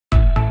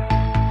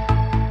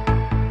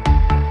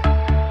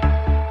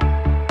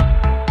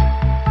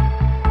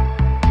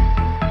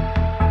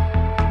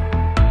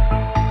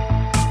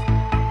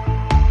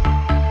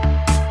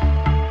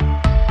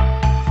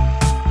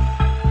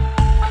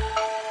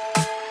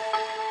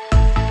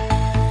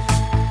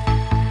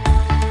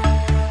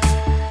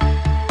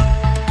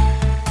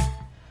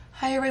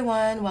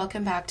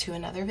welcome back to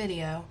another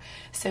video.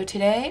 So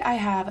today I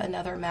have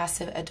another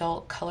massive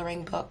adult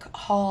coloring book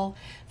haul,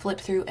 flip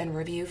through and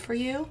review for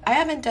you. I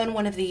haven't done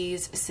one of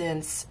these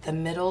since the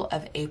middle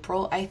of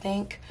April, I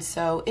think.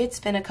 So it's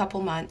been a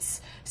couple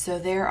months. So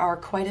there are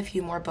quite a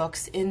few more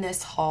books in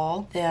this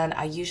haul than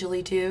I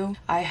usually do.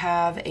 I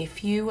have a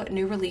few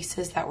new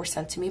releases that were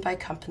sent to me by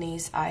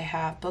companies. I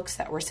have books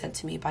that were sent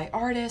to me by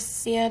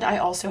artists, and I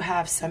also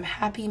have some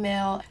happy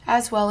mail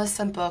as well as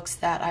some books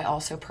that I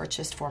also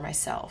purchased for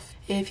myself.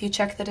 If you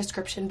check the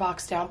description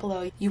box down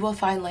below, you will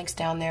find links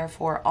down there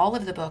for all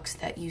of the books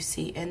that you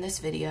see in this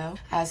video,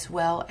 as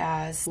well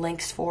as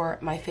links for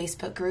my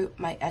Facebook group,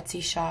 my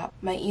Etsy shop,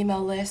 my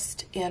email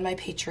list, and my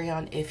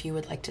Patreon if you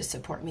would like to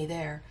support me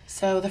there.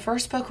 So the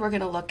first book we're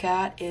going to look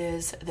at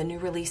is the new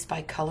release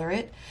by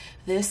Colorit.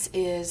 This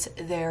is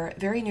their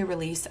very new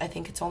release. I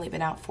think it's only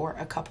been out for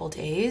a couple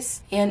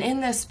days. And in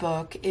this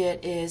book,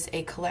 it is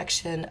a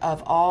collection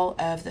of all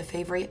of the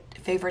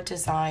favorite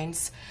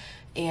designs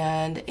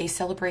and a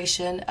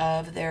celebration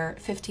of their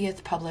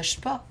 50th published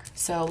book.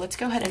 So let's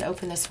go ahead and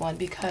open this one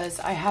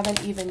because I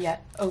haven't even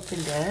yet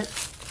opened it.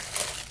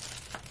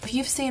 If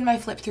you've seen my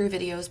flip through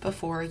videos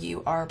before,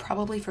 you are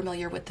probably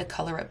familiar with the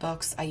Colorit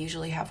books. I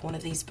usually have one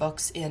of these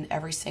books in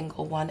every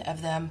single one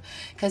of them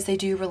because they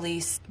do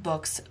release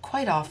books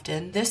quite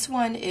often. This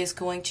one is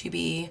going to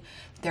be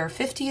their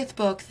 50th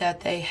book that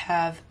they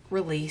have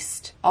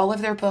released. All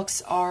of their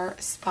books are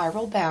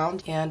spiral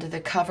bound and the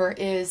cover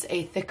is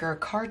a thicker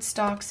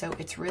cardstock, so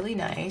it's really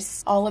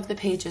nice. All of the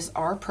pages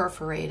are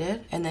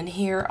perforated, and then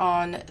here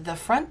on the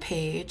front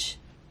page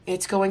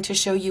it's going to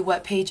show you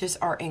what pages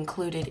are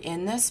included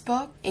in this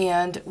book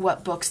and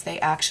what books they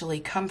actually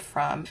come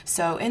from.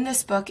 So in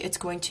this book, it's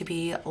going to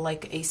be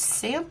like a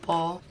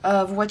sample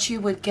of what you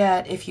would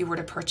get if you were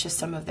to purchase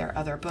some of their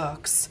other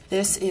books.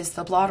 This is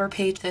the blotter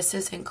page. This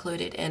is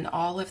included in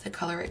all of the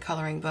Colorit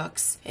coloring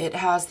books. It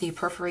has the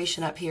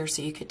perforation up here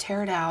so you could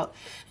tear it out,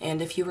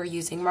 and if you were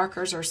using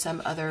markers or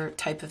some other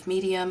type of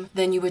medium,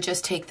 then you would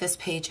just take this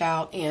page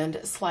out and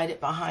slide it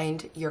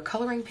behind your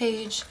coloring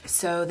page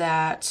so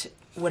that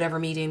whatever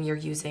medium you're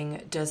using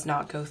does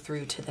not go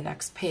through to the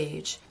next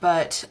page.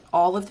 But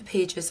all of the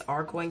pages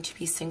are going to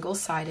be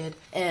single-sided,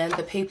 and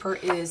the paper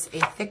is a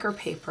thicker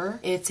paper.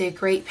 It's a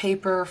great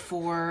paper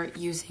for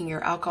using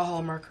your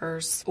alcohol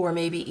markers or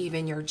maybe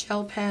even your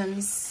gel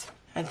pens.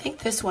 I think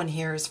this one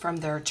here is from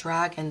their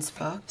Dragons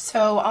book.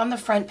 So on the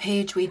front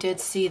page, we did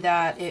see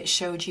that it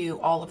showed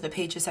you all of the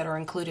pages that are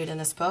included in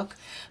this book,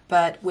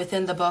 but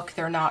within the book,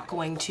 they're not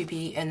going to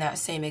be in that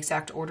same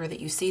exact order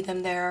that you see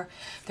them there.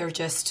 They're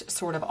just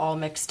sort of all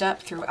mixed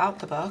up throughout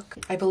the book.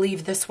 I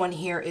believe this one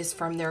here is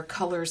from their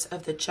Colors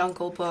of the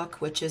Jungle book,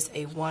 which is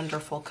a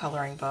wonderful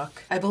coloring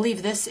book. I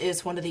believe this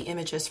is one of the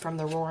images from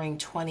the Roaring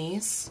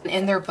 20s.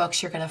 In their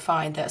books, you're going to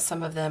find that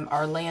some of them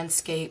are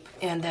landscape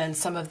and then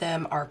some of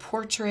them are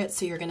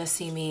portraits. So you're going to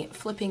see me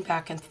flipping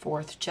back and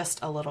forth just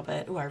a little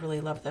bit. Oh, I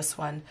really love this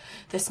one.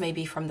 This may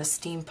be from the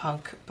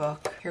steampunk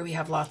book. Here we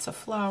have lots of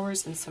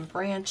flowers and some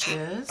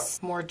branches.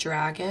 More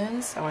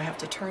dragons. Oh, I have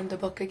to turn the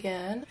book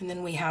again. And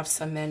then we have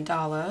some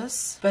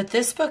mandalas. But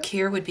this book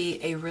here would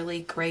be a really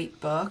great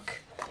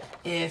book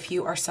if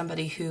you are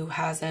somebody who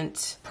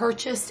hasn't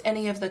purchased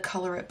any of the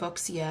Colorit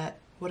books yet.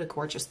 What a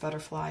gorgeous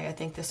butterfly. I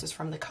think this is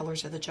from the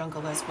Colors of the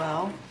Jungle as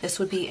well. This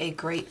would be a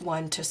great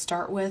one to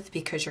start with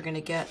because you're going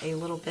to get a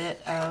little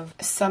bit of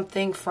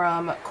something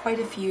from quite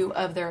a few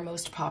of their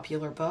most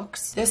popular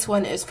books. This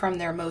one is from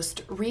their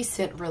most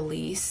recent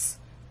release,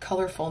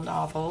 Colorful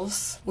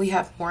Novels. We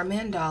have more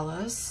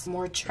mandalas,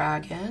 more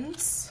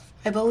dragons.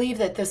 I believe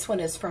that this one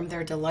is from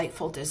their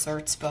Delightful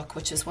Desserts book,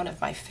 which is one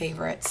of my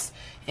favorites.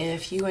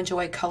 If you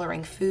enjoy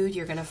coloring food,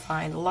 you're going to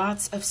find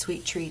lots of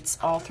sweet treats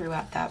all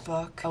throughout that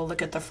book. Oh,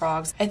 look at the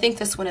frogs. I think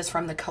this one is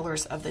from the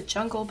Colors of the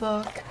Jungle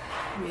book.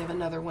 We have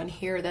another one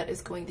here that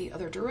is going the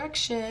other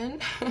direction.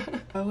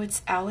 Oh,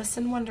 it's Alice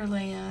in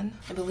Wonderland.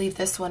 I believe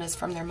this one is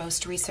from their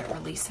most recent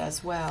release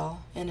as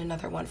well. And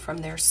another one from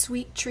their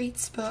Sweet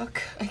Treats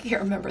book. I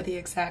can't remember the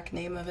exact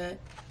name of it.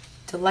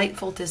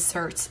 Delightful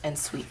Desserts and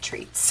Sweet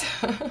Treats.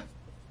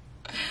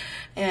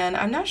 And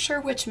I'm not sure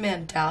which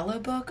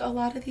mandala book a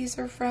lot of these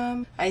are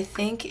from. I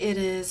think it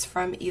is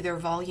from either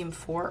volume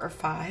 4 or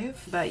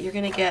 5, but you're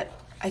gonna get,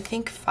 I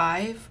think,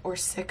 5 or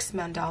 6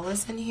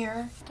 mandalas in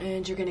here,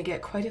 and you're gonna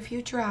get quite a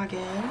few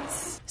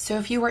dragons. So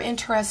if you were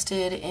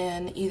interested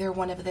in either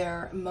one of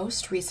their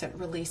most recent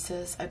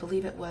releases, I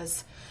believe it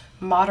was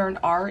Modern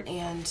Art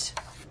and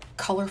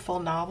Colorful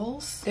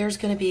Novels, there's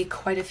going to be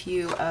quite a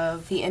few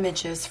of the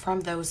images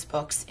from those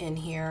books in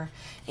here.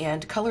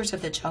 And Colors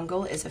of the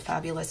Jungle is a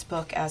fabulous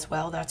book as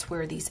well. That's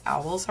where these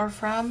owls are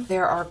from.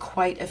 There are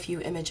quite a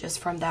few images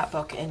from that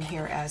book in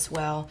here as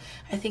well.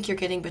 I think you're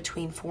getting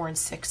between 4 and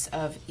 6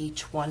 of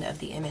each one of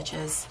the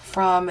images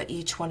from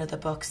each one of the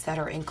books that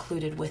are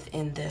included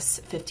within this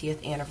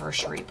 50th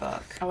anniversary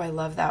book. Oh, I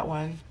love that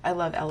one. I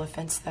love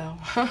elephants though.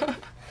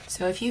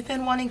 So if you've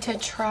been wanting to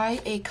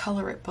try a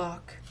Colorit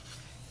book,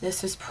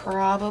 This is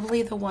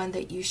probably the one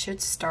that you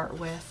should start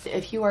with.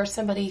 If you are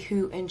somebody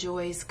who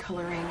enjoys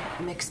coloring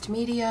mixed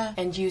media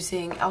and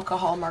using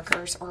alcohol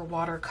markers or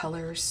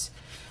watercolors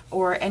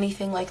or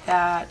anything like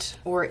that,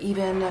 or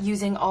even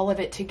using all of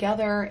it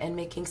together and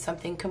making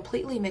something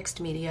completely mixed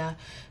media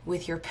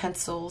with your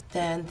pencil,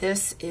 then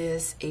this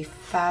is a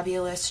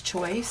fabulous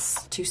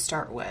choice to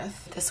start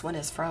with. This one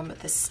is from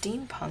the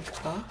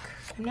Steampunk book.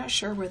 I'm not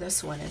sure where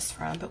this one is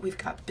from, but we've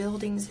got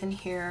buildings in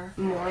here,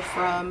 more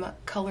from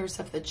Colors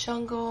of the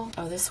Jungle.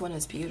 Oh, this one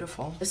is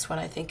beautiful. This one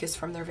I think is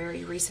from their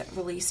very recent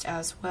release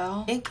as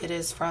well. I think it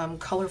is from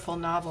Colorful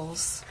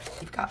Novels.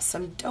 We've got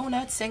some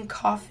donuts and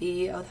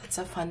coffee. Oh, that's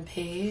a fun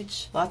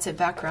page. Lots of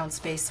background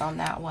space on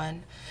that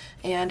one.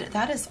 And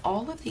that is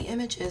all of the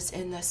images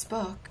in this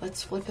book.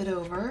 Let's flip it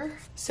over.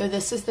 So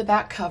this is the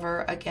back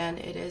cover. Again,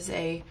 it is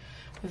a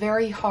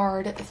very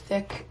hard,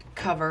 thick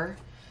cover.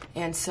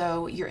 And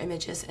so your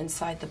images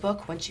inside the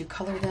book, once you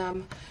color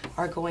them,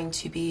 are going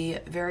to be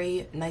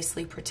very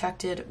nicely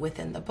protected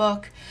within the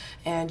book.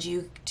 And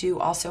you do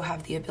also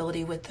have the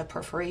ability with the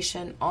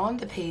perforation on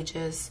the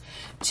pages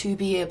to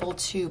be able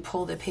to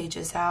pull the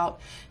pages out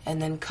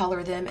and then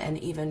color them and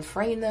even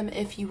frame them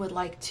if you would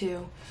like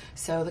to.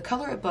 So the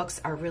Colorit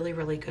books are really,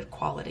 really good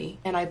quality.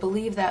 And I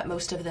believe that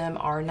most of them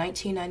are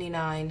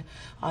 $19.99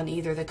 on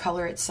either the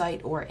Colorit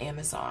site or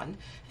Amazon.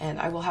 And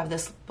I will have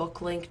this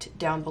book linked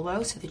down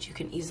below so that you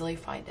can easily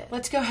find it.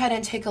 Let's go ahead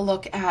and take a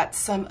look at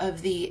some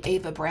of the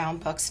Ava Browne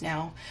books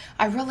now.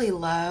 I really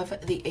love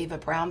the Ava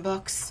Browne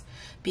books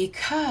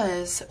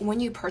because when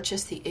you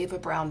purchase the Ava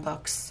Browne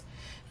books,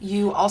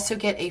 you also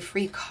get a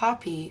free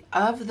copy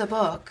of the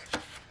book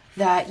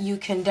that you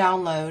can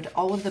download.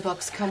 All of the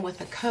books come with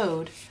a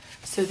code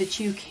so that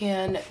you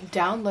can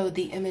download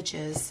the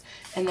images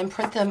and then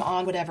print them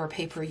on whatever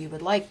paper you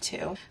would like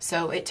to.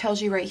 So it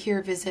tells you right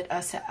here, visit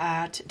us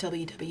at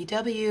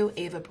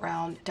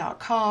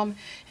www.avabrowne.com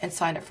and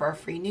sign up for our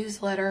free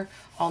newsletter.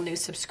 All new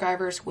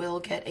subscribers will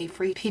get a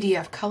free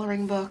PDF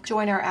coloring book.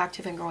 Join our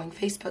active and growing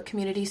Facebook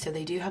community, so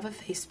they do have a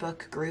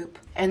Facebook group.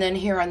 And then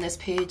here on this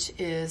page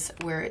is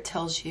where it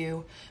tells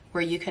you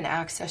where you can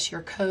access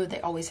your code.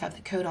 They always have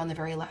the code on the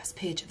very last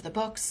page of the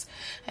books,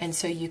 and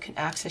so you can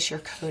access your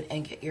code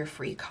and get your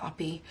free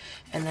copy.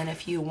 And then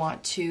if you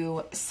want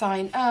to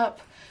sign up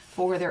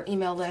for their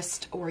email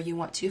list or you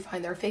want to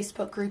find their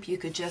Facebook group, you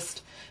could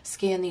just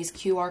scan these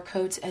QR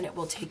codes and it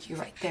will take you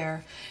right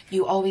there.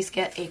 You always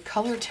get a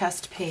color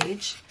test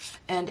page,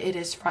 and it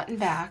is front and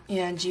back,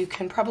 and you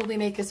can probably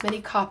make as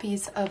many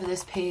copies of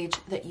this page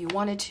that you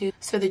wanted to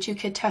so that you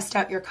could test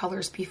out your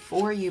colors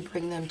before you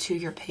bring them to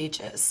your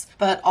pages.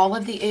 But all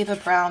of the Ava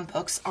Browne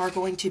books are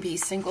going to be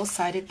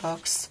single-sided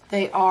books.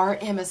 They are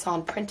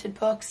Amazon printed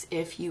books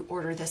if you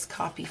order this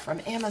copy from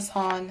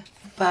Amazon,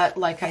 but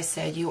like I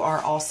said, you are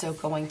also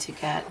going to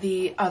get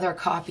the other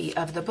copy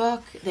of the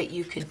book that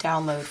you could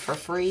download for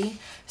free.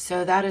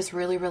 So that is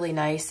really, really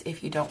nice.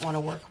 If you don't want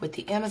to work with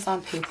the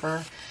Amazon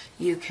paper,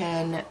 you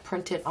can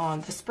print it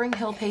on the Spring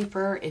Hill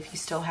paper if you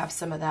still have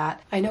some of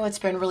that. I know it's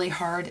been really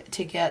hard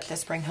to get the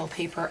Spring Hill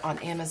paper on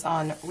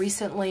Amazon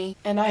recently,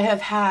 and I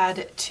have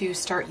had to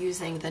start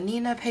using the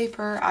Nina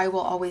paper. I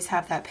will always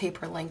have that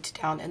paper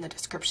linked down in the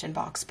description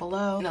box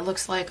below. And it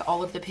looks like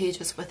all of the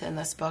pages within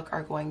this book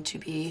are going to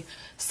be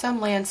some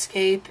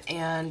landscape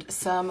and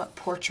some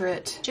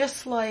portrait,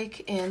 just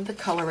like in the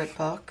Colorit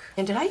book.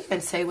 And did I even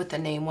say what the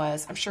name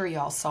was? I'm sure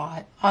y'all saw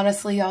it.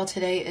 Honestly, y'all,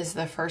 today is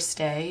the first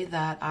day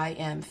that I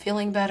am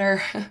feeling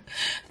better.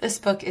 This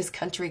book is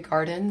Country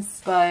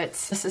Gardens, but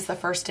this is the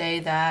first day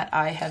that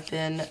I have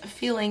been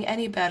feeling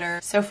any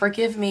better. So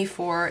forgive me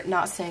for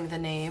not saying the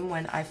name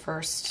when I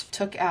first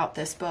took out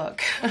this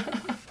book.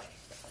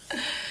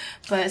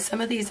 But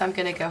some of these I'm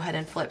going to go ahead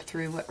and flip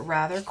through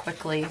rather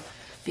quickly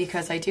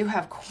because I do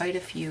have quite a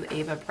few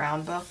Ava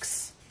Browne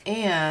books,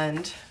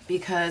 and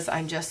because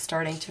I'm just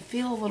starting to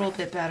feel a little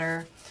bit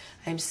better,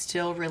 I'm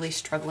still really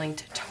struggling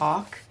to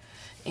talk.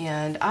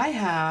 And I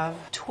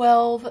have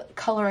 12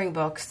 coloring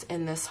books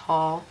in this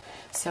haul,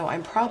 so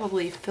I'm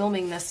probably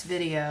filming this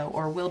video,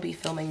 or will be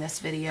filming this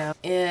video,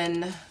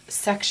 in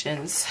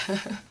sections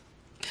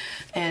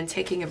and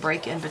taking a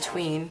break in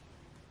between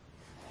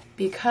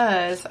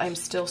because I'm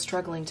still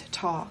struggling to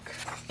talk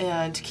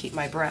and keep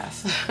my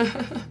breath.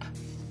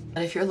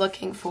 But if you're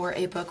looking for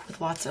a book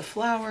with lots of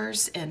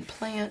flowers and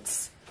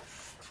plants,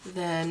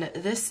 then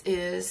this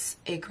is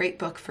a great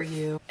book for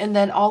you. And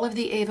then all of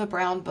the Ava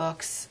Browne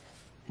books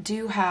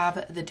do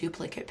have the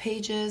duplicate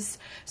pages,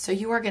 so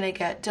you are going to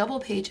get double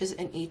pages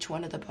in each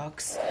one of the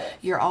books.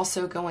 You're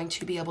also going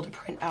to be able to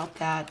print out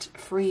that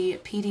free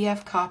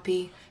PDF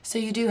copy, so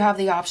you do have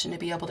the option to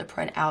be able to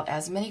print out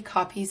as many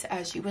copies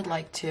as you would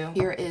like to.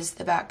 Here is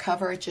the back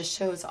cover. It just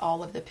shows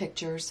all of the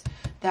pictures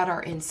that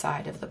are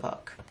inside of the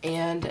book.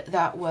 And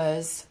that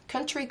was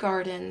Country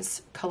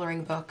Gardens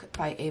coloring book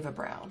by Ava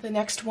Browne. The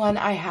next one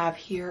I have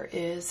here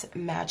is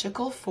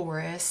Magical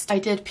Forest. I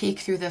did peek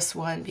through this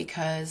one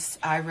because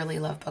I really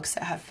love books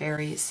that have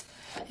fairies.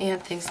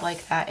 and things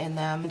like that in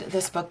them.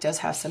 This book does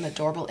have some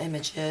adorable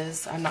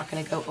images. I'm not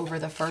going to go over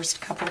the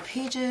first couple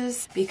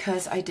pages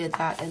because I did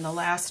that in the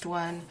last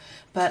one,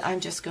 but I'm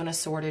just going to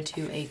sort of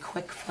do a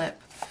quick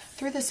flip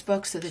through this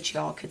book so that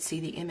y'all could see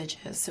the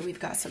images. So we've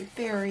got some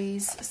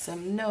fairies,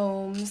 some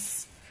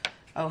gnomes.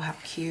 Oh, how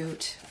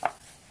cute.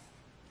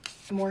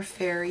 More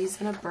fairies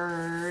and a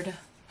bird.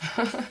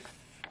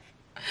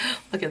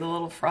 Look at the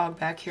little frog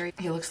back here.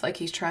 He looks like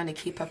he's trying to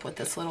keep up with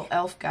this little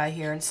elf guy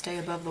here and stay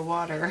above the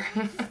water.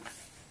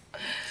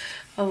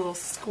 A little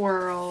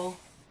squirrel.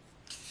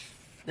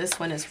 This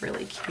one is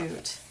really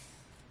cute.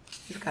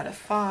 You've got a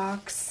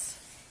fox.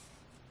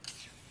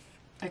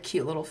 A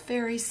cute little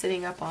fairy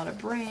sitting up on a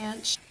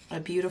branch.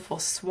 A beautiful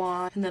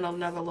swan. And then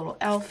another little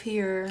elf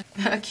here.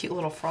 A cute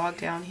little frog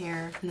down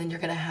here. And then you're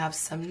going to have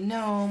some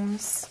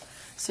gnomes.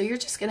 So you're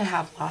just going to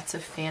have lots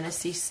of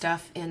fantasy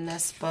stuff in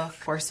this book, of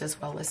course, as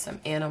well as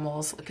some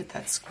animals. Look at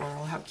that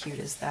squirrel. How cute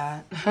is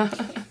that?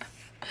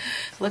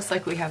 Looks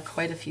like we have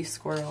quite a few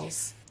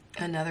squirrels.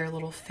 Another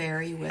little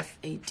fairy with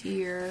a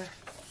deer.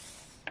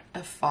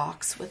 A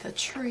fox with a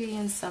tree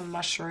and some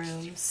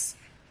mushrooms.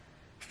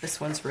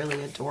 This one's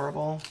really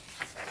adorable.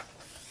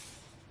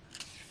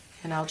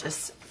 And I'll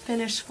just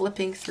finish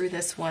flipping through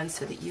this one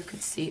so that you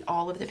could see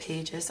all of the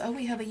pages. Oh,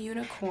 we have a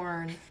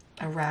unicorn.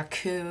 A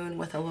raccoon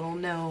with a little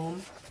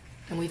gnome,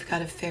 and we've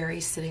got a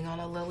fairy sitting on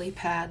a lily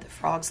pad. The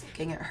frog's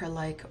looking at her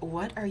like,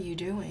 what are you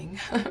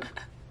doing?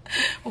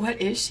 What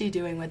is she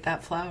doing with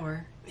that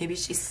flower? Maybe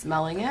she's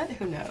smelling it?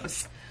 Who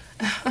knows?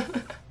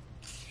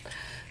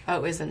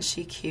 Oh, isn't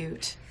she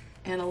cute?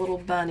 And a little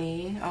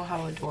bunny. Oh,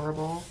 how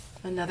adorable.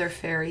 Another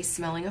fairy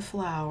smelling a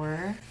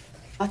flower.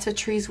 Lots of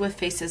trees with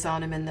faces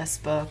on them in this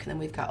book, and then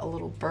we've got a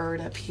little bird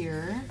up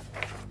here.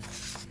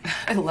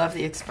 I love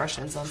the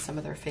expressions on some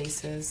of their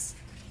faces.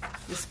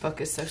 This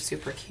book is so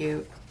super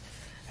cute.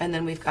 And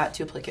then we've got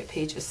duplicate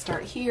pages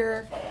start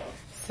here.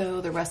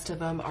 So the rest of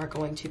them are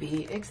going to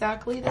be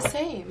exactly the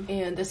same.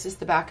 And this is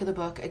the back of the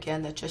book,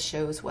 again, that just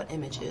shows what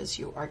images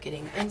you are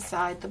getting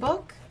inside the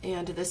book.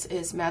 And this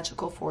is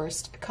Magical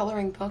Forest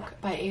Coloring Book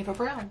by Ava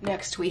Browne.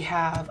 Next we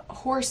have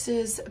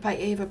Horses by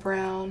Ava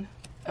Browne.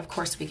 Of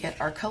course, we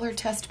get our color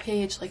test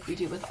page like we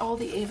do with all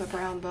the Ava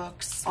Browne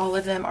books. All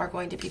of them are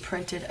going to be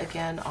printed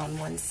again on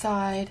one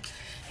side.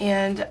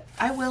 And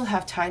I will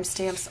have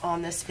timestamps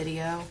on this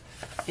video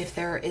if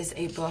there is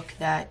a book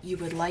that you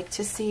would like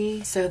to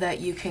see, so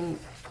that you can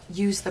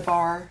use the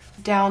bar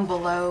down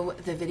below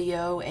the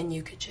video and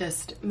you could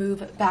just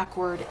move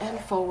backward and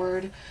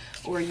forward,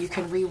 or you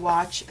can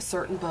rewatch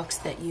certain books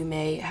that you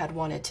may had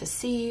wanted to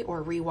see,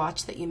 or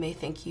rewatch that you may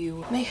think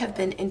you may have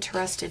been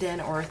interested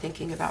in or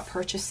thinking about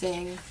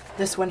purchasing.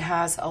 This one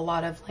has a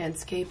lot of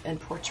landscape and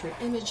portrait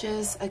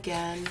images,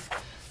 again,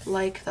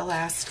 like the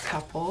last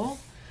couple.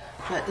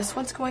 But this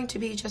one's going to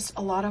be just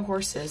a lot of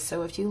horses.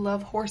 So if you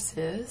love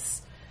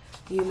horses,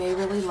 you may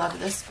really love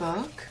this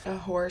book. A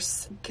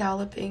horse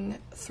galloping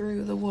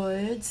through the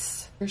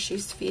woods, where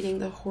she's feeding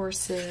the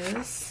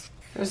horses.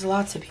 There's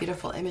lots of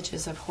beautiful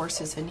images of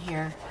horses in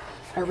here.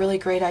 A really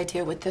great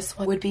idea with this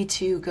one would be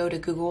to go to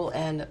Google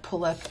and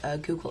pull up a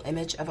Google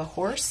image of a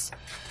horse,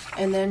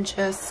 and then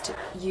just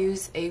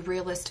use a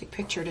realistic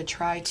picture to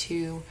try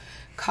to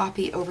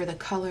copy over the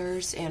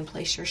colors and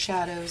place your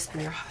shadows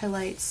and your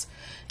highlights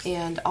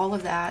and all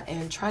of that,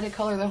 and try to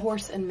color the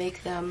horse and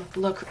make them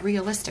look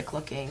realistic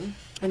looking.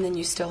 And then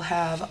you still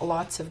have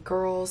lots of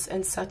girls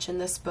and such in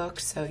this book,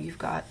 so you've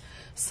got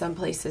some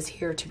places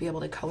here to be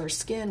able to color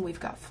skin. We've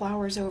got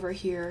flowers over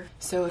here.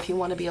 So if you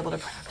want to be able to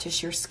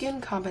practice your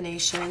skin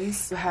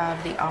combinations, you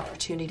have the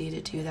opportunity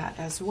to do that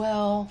as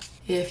well.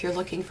 If you're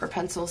looking for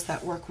pencils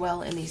that work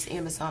well in these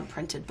Amazon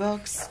printed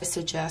books, I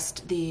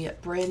suggest the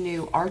brand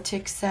new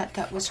Arctic set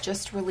that was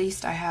just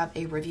released. I have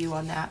a review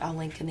on that. I'll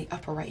link in the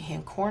upper right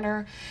hand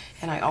corner.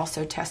 And I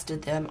also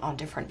tested them on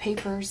different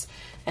papers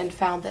and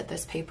found that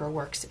this paper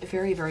works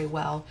very, very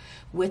well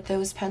with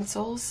those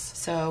pencils.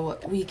 So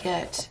we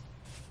get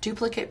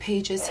duplicate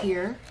pages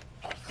here,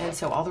 and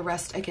so all the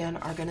rest again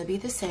are going to be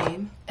the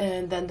same,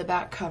 and then the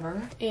back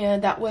cover.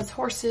 And that was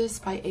Horses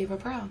by Ava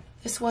Browne.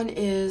 This one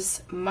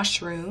is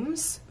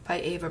Mushrooms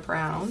by Ava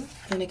Browne,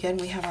 and again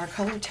we have our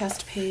color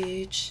test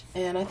page,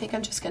 and I think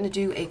I'm just going to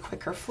do a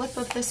quicker flip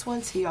of this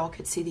one so y'all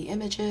could see the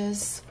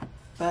images.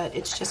 But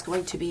it's just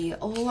going to be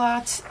a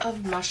lot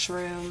of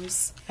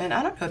mushrooms, and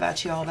I don't know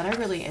about y'all, but I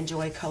really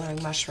enjoy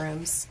coloring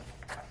mushrooms.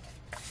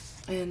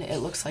 And it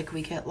looks like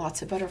we get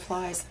lots of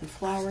butterflies and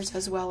flowers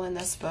as well in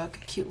this book.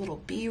 A cute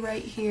little bee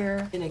right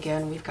here. And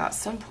again, we've got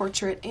some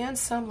portrait and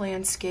some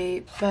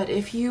landscape. But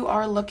if you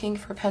are looking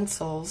for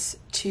pencils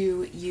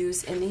to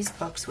use in these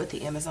books with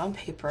the Amazon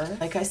paper,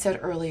 like I said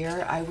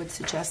earlier, I would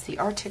suggest the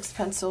Arctic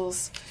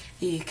pencils.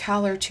 The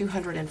Color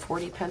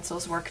 240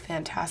 pencils work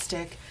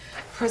fantastic.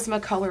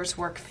 Prismacolors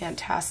work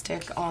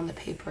fantastic on the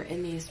paper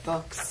in these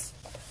books.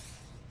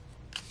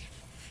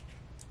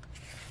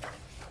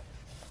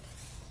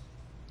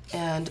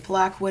 And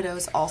Black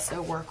Widows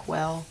also work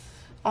well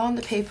on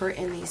the paper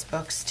in these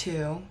books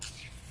too.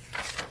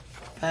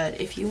 But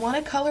if you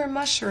want to color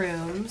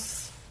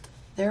mushrooms,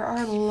 There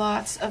are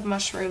lots of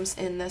mushrooms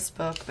in this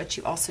book, but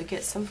you also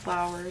get some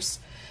flowers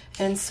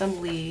and some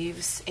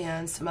leaves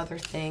and some other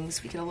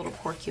things. We get a little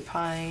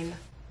porcupine.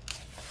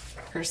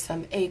 There's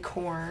some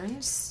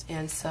acorns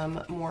and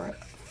some more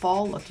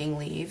fall-looking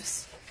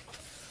leaves.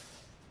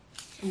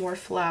 More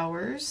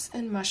flowers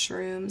and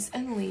mushrooms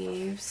and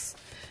leaves.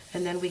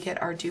 And then we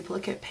get our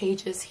duplicate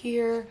pages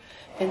here.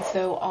 And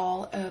so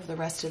all of the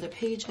rest of the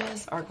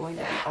pages are going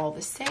to be all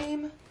the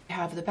same. We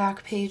have the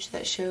back page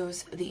that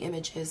shows the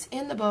images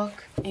in the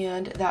book,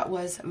 and that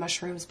was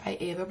Mushrooms by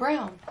Ava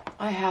Browne.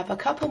 I have a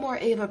couple more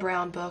Ava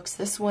Browne books.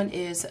 This one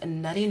is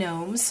Nutty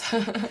Gnomes.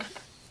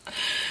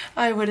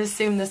 I would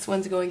assume this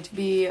one's going to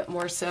be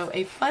more so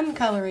a fun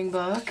coloring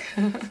book.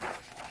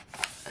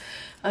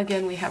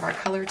 Again, we have our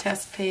color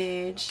test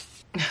page.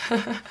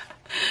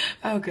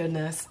 Oh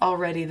goodness,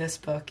 already this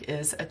book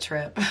is a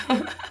trip.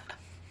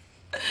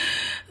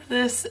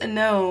 This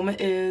gnome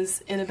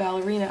is in a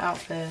ballerina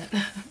outfit.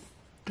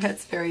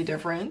 That's very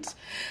different.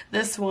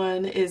 This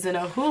one is in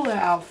a hula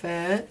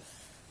outfit.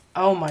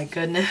 Oh my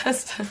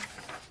goodness.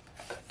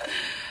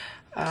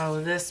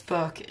 Oh, this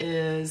book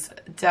is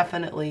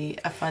definitely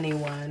a funny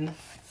one.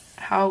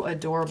 How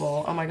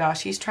adorable. Oh my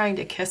gosh, he's trying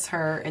to kiss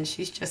her and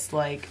she's just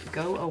like,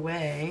 go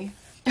away.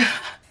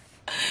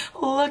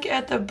 Look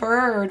at the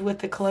bird with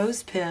the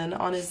clothespin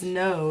on his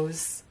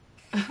nose.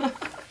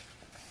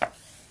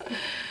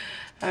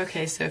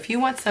 Okay, so if you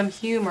want some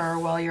humor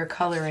while you're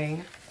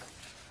coloring,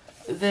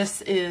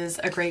 this is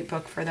a great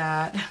book for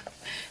that.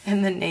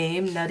 And the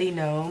name, Nutty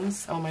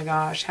Gnomes, oh my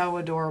gosh, how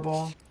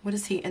adorable. What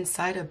is he,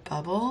 inside a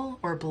bubble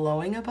or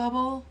blowing a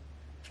bubble?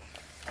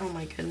 Oh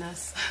my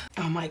goodness.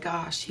 Oh my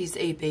gosh, he's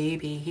a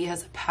baby. He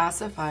has a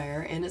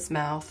pacifier in his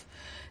mouth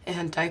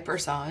and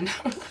diapers on.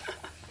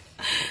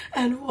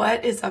 And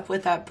what is up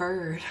with that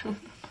bird?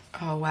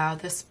 Oh wow,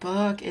 this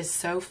book is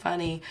so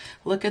funny.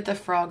 Look at the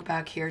frog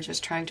back here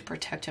just trying to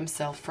protect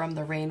himself from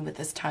the rain with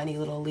this tiny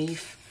little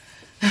leaf.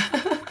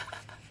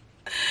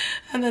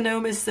 And the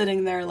gnome is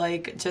sitting there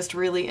like just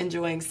really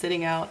enjoying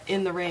sitting out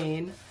in the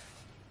rain.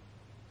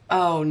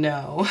 Oh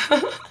no,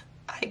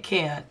 I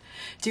can't.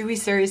 Do we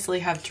seriously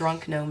have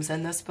drunk gnomes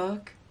in this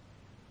book?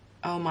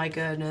 Oh my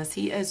goodness,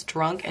 he is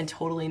drunk and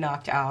totally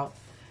knocked out.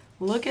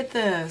 Look at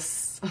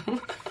this.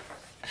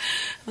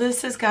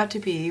 This has got to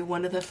be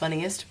one of the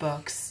funniest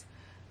books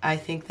I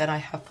think that I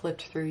have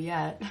flipped through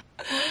yet.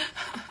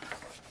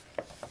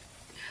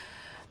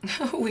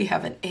 We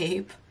have an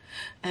ape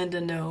and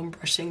a gnome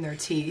brushing their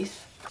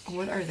teeth.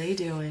 What are they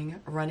doing?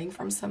 Running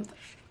from something?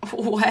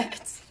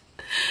 What?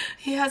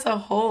 He has a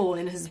hole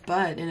in his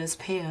butt in his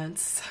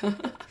pants.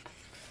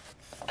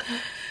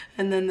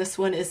 And then this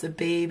one is a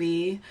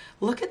baby.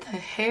 Look at the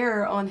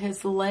hair on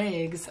his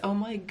legs. Oh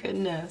my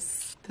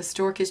goodness. The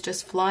stork is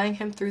just flying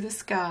him through the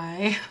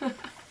sky. And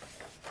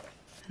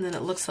then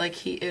it looks like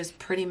he is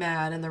pretty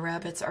mad and the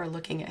rabbits are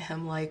looking at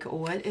him like,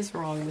 what is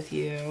wrong with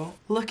you?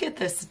 Look at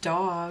this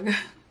dog.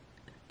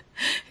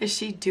 Is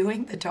she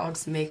doing the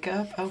dog's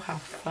makeup? Oh, how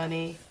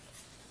funny.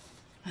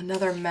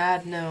 Another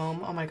mad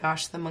gnome. Oh my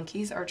gosh, the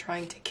monkeys are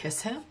trying to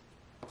kiss him.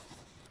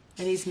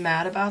 And he's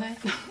mad about it.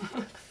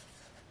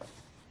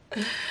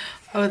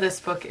 Oh, this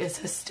book is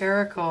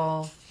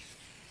hysterical.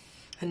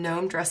 A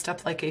gnome dressed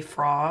up like a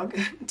frog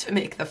to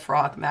make the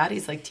frog mad.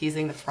 He's like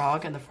teasing the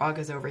frog and the frog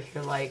is over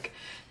here like,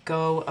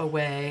 go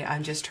away,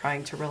 I'm just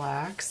trying to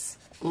relax.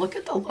 Look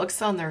at the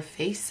looks on their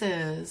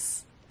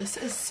faces. This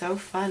is so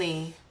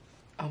funny.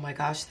 Oh my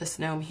gosh, this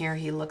gnome here,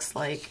 he looks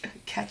like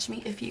Catch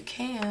Me If You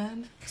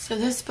Can. So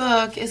this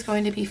book is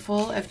going to be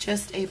full of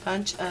just a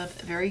bunch of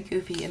very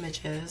goofy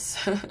images.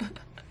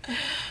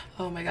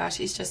 Oh my gosh,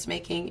 he's just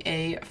making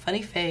a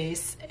funny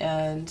face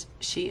and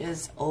she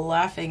is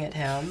laughing at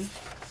him.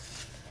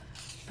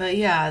 But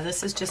yeah,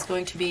 this is just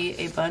going to be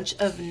a bunch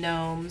of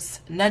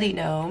gnomes, nutty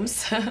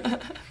gnomes.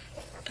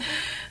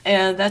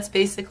 And that's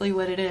basically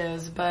what it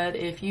is. But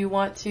if you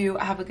want to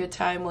have a good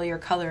time while you're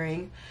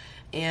coloring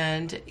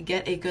and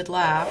get a good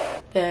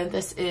laugh, then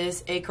this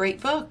is a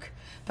great book.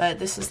 But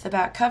this is the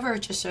back cover.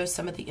 It just shows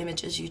some of the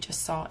images you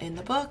just saw in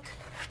the book.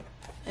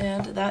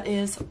 And that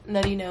is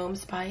Nutty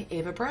Gnomes by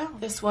Ava Browne.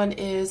 This one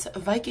is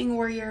Viking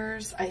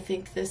Warriors. I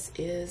think this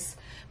is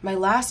my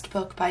last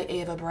book by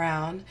Ava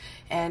Browne,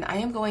 and I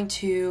am going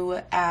to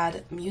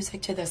add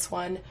music to this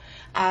one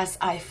as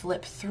I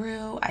flip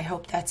through. I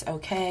hope that's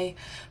okay,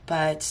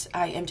 but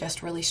I am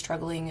just really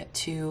struggling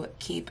to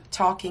keep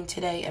talking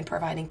today and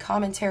providing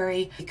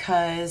commentary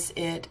because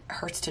it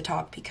hurts to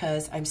talk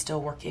because I'm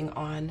still working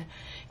on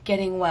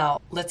getting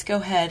well. Let's go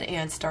ahead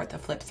and start the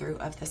flip through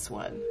of this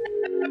one.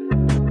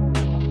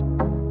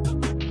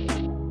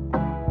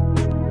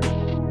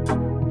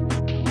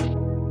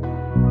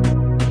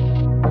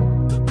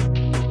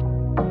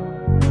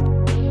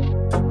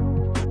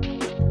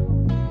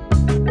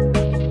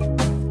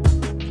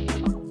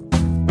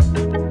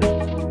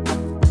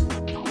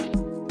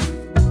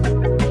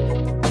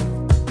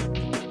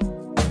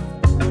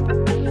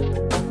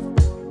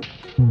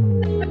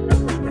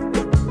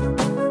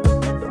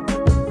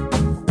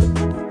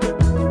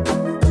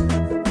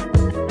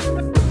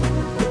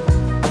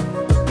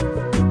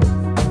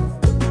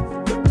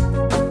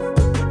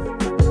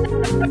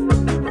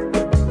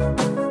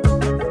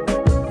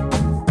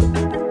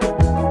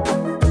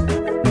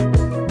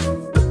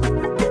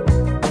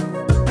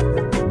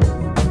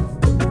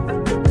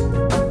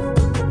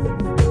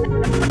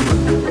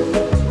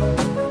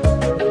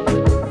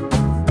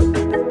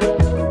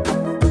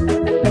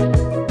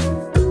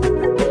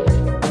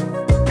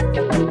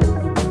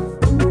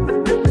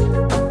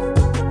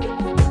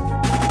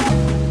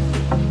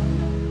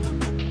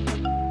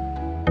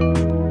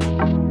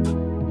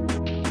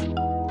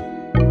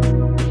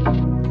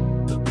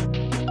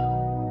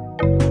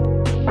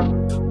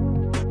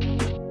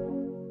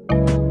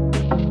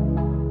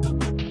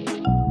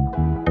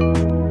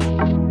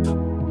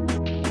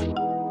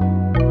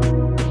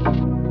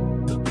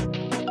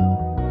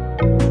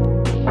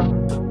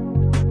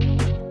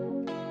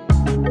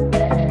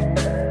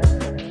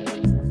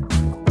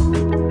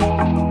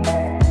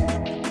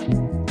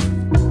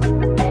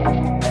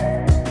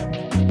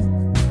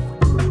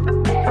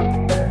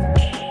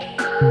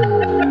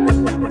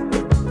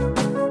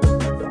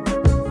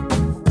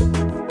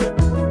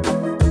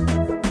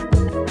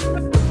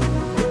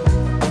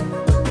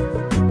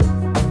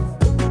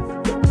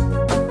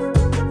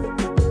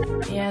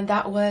 And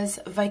that was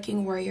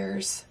Viking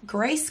Warriors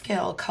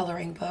Grayscale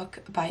coloring book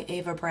by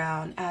Ava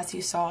Browne. As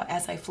you saw,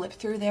 as I flipped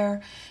through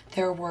there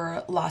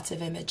were lots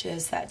of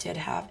images that did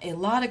have a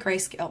lot of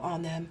grayscale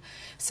on them.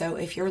 So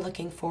if you're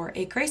looking for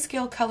a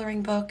grayscale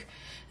coloring book,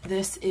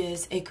 this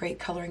is a great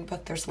coloring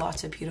book. There's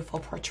lots of beautiful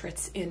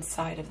portraits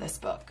inside of this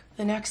book.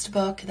 The next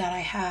book that I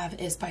have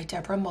is by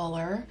Deborah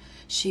Muller.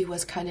 She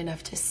was kind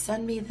enough to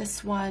send me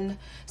this one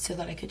so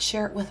that I could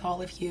share it with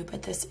all of you,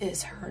 but this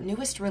is her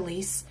newest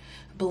release,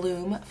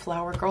 Bloom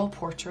Flower Girl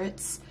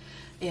Portraits.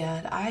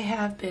 And I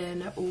have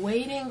been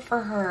waiting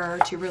for her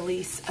to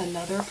release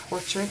another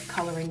portrait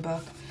coloring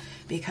book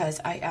because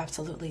I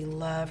absolutely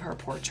love her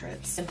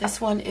portraits. And this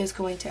one is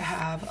going to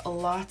have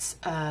lots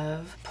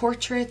of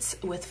portraits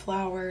with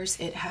flowers.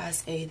 It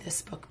has a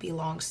This Book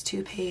Belongs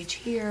To page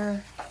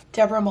here.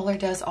 Deborah Muller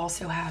does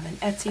also have an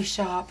Etsy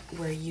shop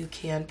where you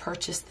can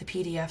purchase the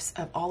PDFs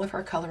of all of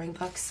her coloring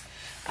books.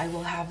 I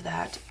will have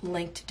that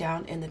linked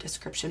down in the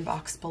description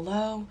box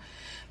below.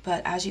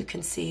 But as you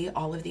can see,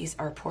 all of these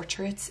are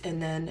portraits,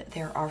 and then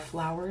there are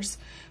flowers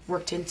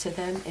worked into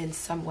them in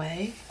some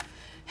way.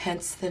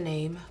 Hence the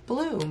name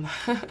Bloom.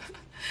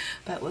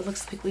 But it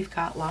looks like we've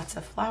got lots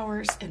of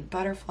flowers and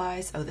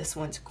butterflies. Oh, this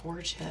one's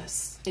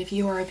gorgeous. If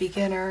you are a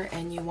beginner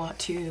and you want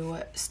to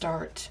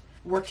start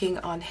working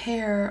on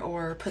hair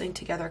or putting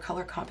together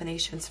color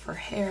combinations for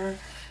hair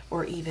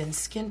or even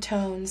skin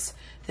tones,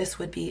 this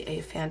would be a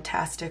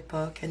fantastic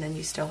book. And then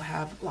you still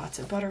have lots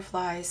of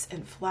butterflies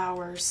and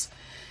flowers.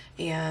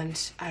 And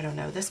I don't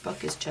know, this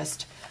book is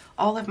just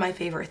all of my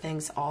favorite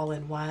things all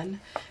in one.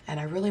 And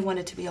I really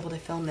wanted to be able to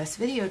film this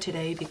video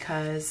today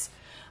because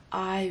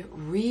I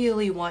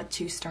really want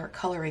to start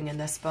coloring in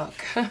this book.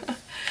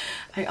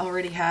 I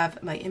already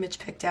have my image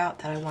picked out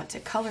that I want to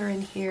color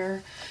in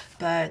here,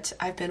 but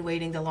I've been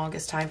waiting the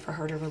longest time for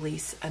her to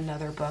release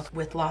another book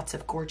with lots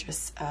of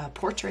gorgeous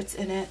portraits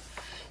in it.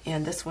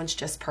 And this one's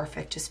just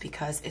perfect just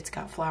because it's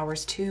got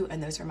flowers too,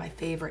 and those are my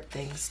favorite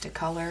things to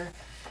color.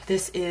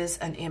 This is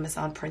an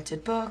Amazon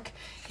printed book.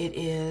 It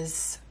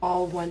is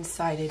all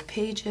one-sided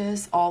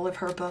pages. All of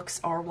her books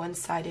are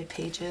one-sided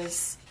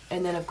pages.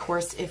 And then of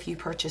course, if you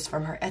purchase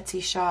from her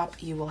Etsy shop,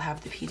 you will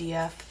have the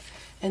PDF,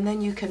 and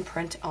then you can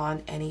print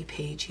on any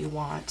page you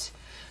want.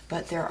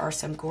 But there are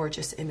some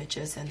gorgeous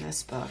images in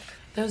this book.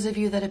 Those of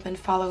you that have been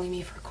following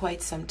me for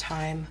quite some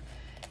time,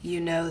 you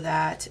know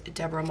that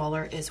Deborah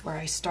Muller is where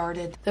I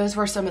started. Those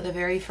were some of the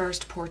very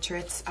first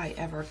portraits I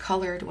ever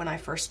colored when I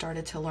first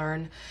started to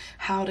learn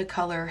how to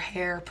color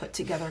hair, put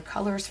together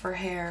colors for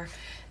hair,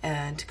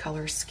 and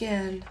color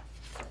skin.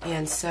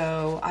 And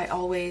so I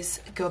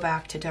always go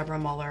back to Deborah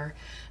Muller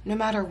no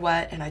matter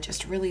what, and I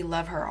just really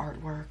love her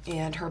artwork.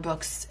 And her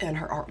books and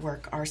her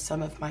artwork are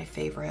some of my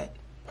favorite.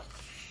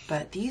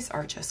 But these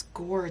are just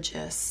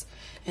gorgeous.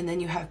 And then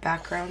you have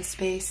background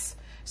space,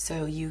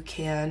 so you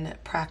can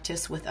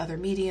practice with other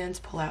mediums,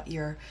 pull out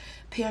your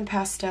pan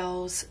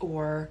pastels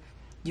or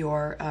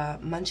your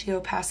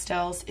Mungio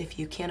pastels. If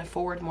you can't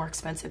afford more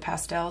expensive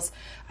pastels,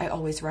 I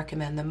always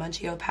recommend the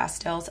Mungio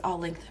pastels. I'll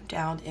link them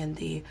down in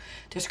the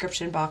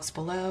description box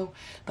below,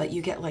 but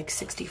you get like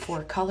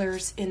 64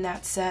 colors in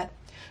that set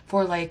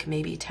for like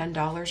maybe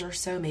 $10 or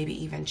so,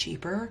 maybe even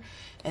cheaper.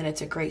 And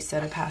it's a great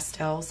set of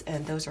pastels,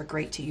 and those are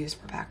great to use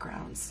for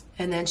backgrounds.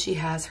 And then she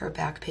has her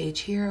back page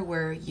here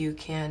where you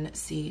can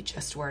see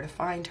just where to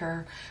find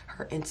her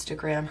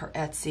Instagram, her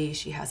Etsy.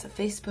 She has a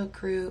Facebook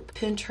group,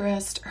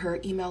 Pinterest, her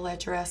email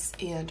address,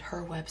 and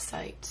her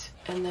website.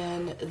 And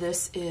then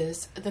this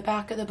is the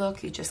back of the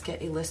book. You just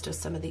get a list of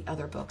some of the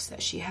other books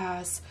that she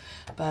has.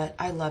 But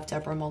I love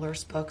Deborah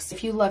Muller's books.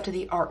 If you loved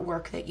the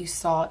artwork that you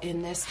saw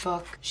in this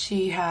book,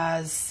 she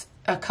has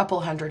a couple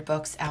hundred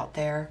books out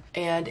there.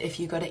 And if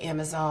you go to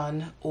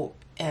Amazon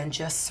and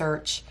just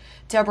search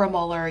Deborah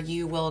Muller,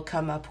 you will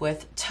come up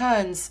with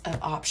tons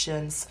of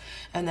options.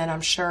 And then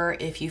I'm sure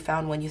if you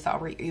found one you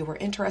thought you were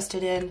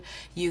interested in,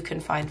 you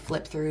can find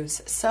flip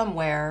throughs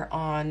somewhere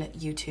on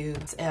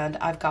YouTube. And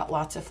I've got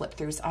lots of flip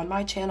throughs on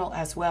my channel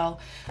as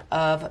well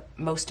of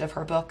most of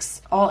her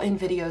books, all in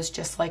videos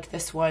just like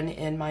this one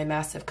in my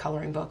massive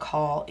coloring book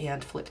haul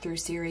and flip through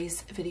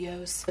series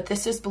videos. But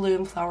this is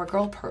Bloom Flower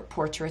Girl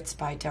Portraits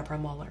by Deborah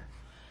Muller.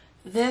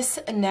 This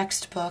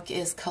next book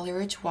is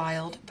Coloriage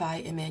Wild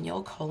by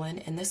Emmauelle, Colin,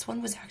 and this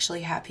one was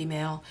actually Happy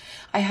Mail.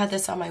 I had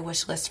this on my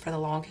wish list for the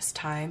longest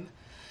time,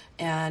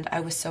 and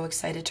I was so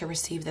excited to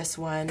receive this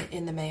one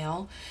in the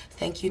mail.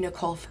 Thank you,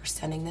 Nicole, for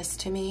sending this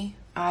to me.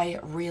 I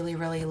really,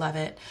 really love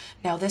it.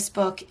 Now, this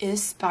book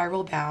is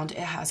spiral bound. It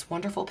has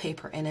wonderful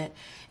paper in it.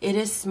 It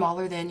is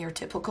smaller than your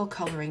typical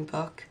coloring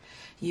book.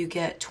 You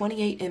get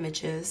 28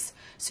 images,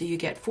 so you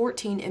get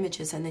 14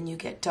 images, and then you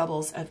get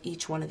doubles of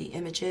each one of the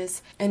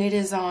images. And it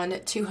is on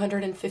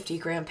 250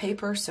 gram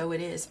paper, so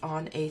it is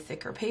on a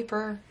thicker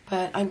paper.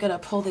 But I'm gonna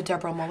pull the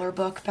Deborah Muller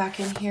book back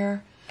in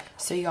here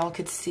so y'all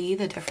could see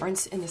the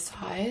difference in the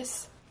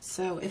size.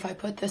 So if I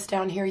put this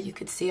down here, you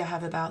could see I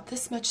have about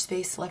this much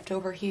space left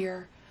over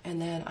here,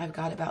 and then I've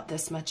got about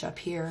this much up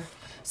here.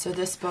 So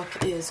this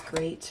book is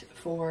great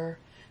for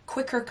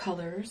quicker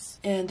colors,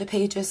 and the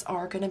pages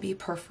are going to be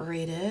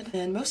perforated.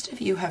 And most of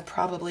you have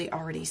probably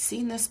already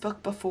seen this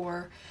book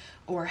before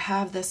or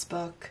have this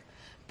book,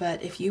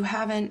 but if you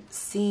haven't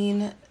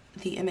seen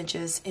the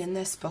images in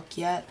this book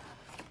yet,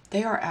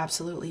 they are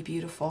absolutely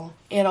beautiful.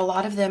 And a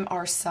lot of them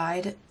are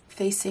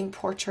side-facing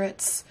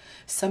portraits.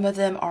 Some of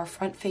them are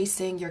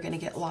front-facing. You're going to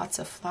get lots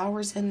of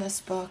flowers in this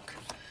book.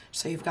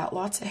 So you've got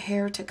lots of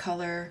hair to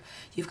color.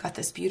 You've got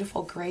this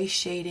beautiful gray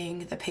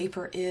shading. The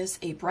paper is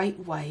a bright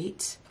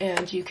white,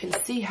 and you can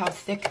see how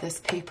thick this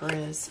paper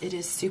is. It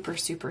is super,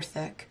 super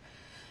thick.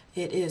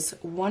 It is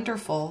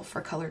wonderful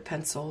for colored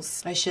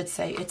pencils. I should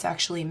say it's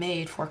actually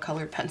made for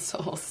colored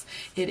pencils.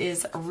 It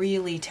is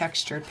really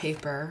textured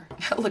paper.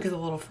 Look at the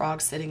little frog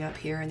sitting up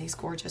here and these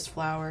gorgeous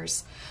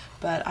flowers.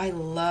 But I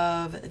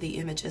love the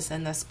images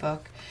in this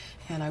book,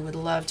 and I would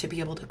love to be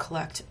able to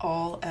collect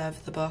all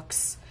of the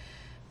books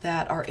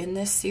that are in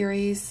this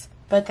series,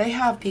 but they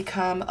have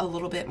become a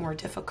little bit more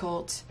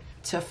difficult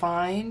to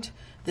find.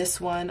 This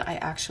one I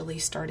actually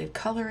started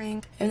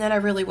coloring, and then I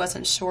really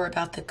wasn't sure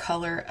about the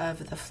color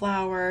of the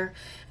flower,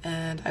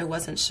 and I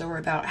wasn't sure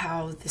about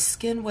how the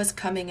skin was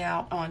coming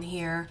out on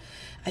here.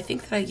 I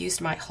think that I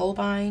used my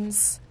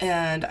Holbeins,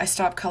 and I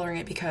stopped coloring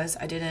it because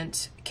I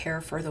didn't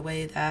care for the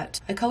way that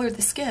I colored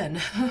the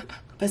skin.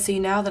 But see,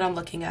 now that I'm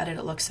looking at it,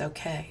 it looks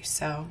okay,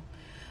 so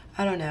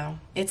I don't know.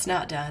 It's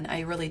not done. I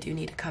really do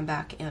need to come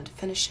back and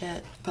finish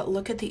it. But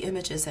look at the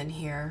images in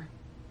here.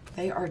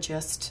 They are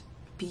just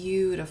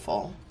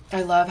beautiful.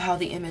 I love how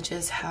the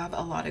images have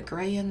a lot of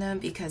gray in them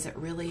because it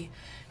really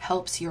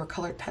helps your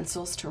colored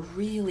pencils to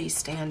really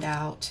stand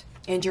out.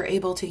 And you're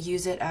able to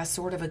use it as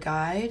sort of a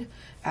guide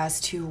as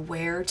to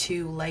where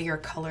to lay your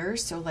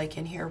colors. So like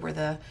in here where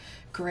the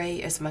gray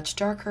is much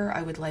darker,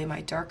 I would lay my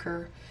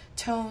darker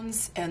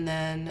tones. And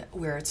then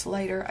where it's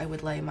lighter, I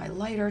would lay my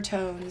lighter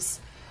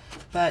tones.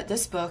 But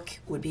this book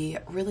would be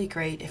really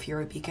great if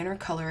you're a beginner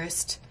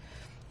colorist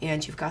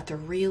and you've got the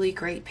really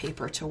great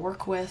paper to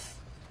work with,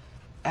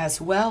 as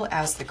well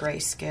as the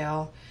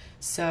grayscale.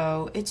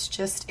 So it's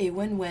just a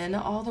win-win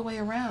all the way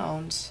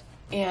around.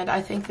 And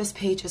I think this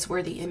page is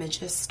where the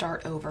images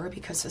start over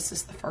because this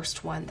is the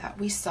first one that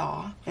we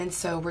saw. And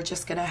so we're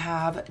just gonna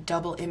have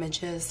double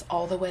images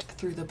all the way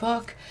through the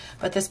book,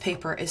 but this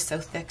paper is so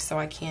thick so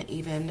I can't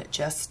even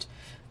just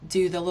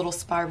do the little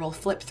spiral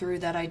flip through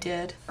that I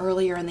did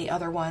earlier in the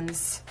other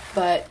ones.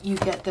 But you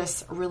get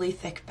this really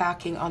thick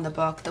backing on the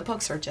book. The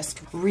books are just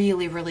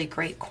really, really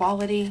great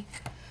quality.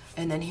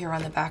 And then here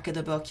on the back of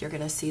the book, you're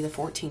going to see the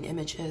 14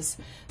 images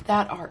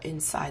that are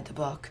inside the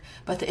book.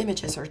 But the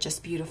images are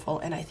just beautiful.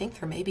 And I think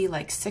there may be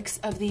like 6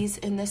 of these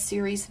in this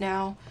series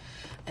now.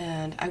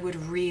 And I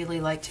would really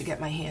like to get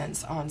my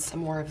hands on some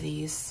more of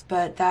these.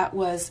 But that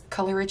was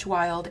Coloriage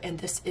Wild, and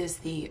this is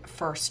the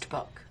first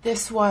book.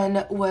 This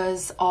one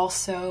was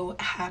also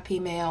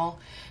Happy Mail,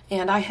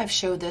 and I have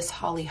showed this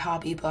Hollie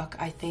Hobbie book,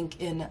 I think,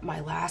 in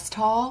my last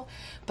haul,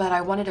 but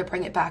I wanted to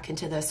bring it back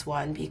into this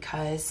one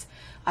because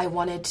I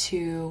wanted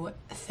to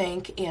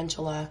thank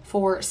Angela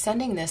for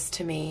sending this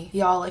to me.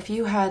 Y'all, if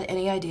you had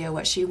any idea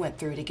what she went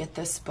through to get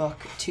this book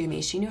to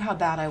me, she knew how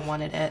bad I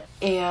wanted it,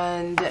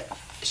 and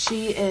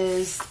she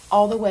is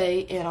all the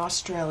way in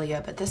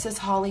Australia, but this is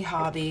Hollie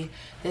Hobbie.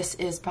 This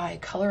is by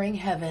Coloring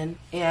Heaven,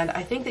 and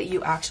I think that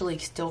you actually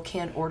still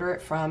can order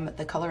it from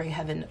the Coloring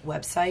Heaven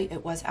website.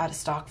 It was out of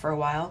stock for a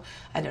while.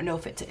 I don't know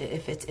if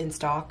it's in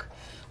stock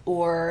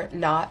or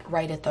not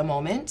right at the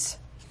moment.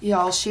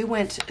 Y'all, she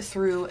went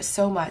through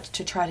so much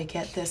to try to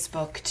get this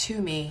book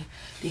to me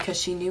because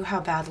she knew how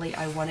badly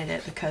I wanted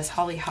it, because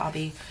Hollie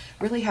Hobbie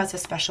really has a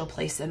special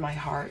place in my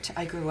heart.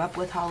 I grew up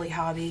with Hollie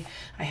Hobbie.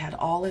 I had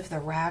all of the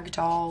rag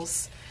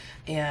dolls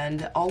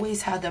and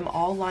always had them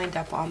all lined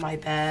up on my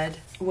bed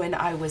when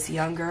I was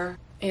younger.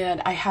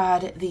 And I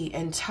had the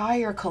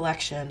entire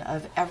collection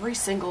of every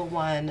single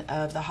one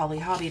of the Hollie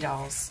Hobbie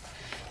dolls.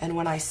 And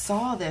when I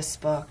saw this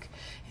book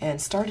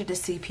and started to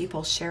see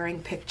people sharing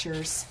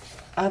pictures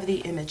of the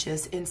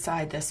images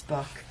inside this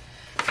book,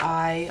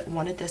 I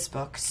wanted this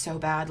book so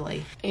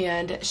badly.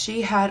 And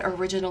she had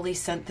originally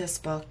sent this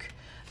book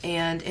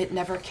and it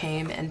never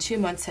came, and 2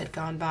 months had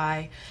gone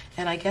by,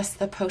 and I guess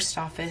the post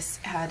office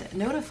had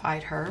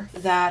notified her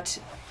that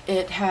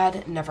it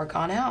had never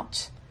gone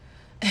out.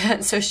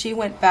 And so she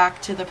went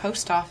back to the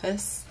post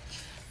office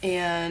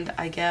and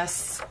I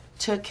guess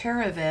took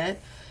care of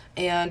it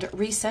and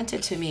resent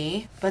it to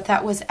me. But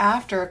that was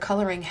after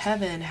Coloring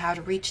Heaven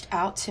had reached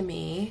out to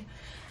me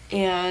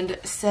and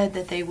said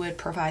that they would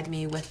provide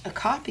me with a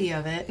copy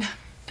of it.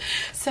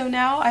 So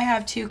now I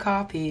have 2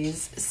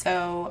 copies.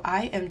 So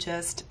I am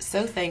just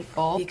so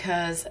thankful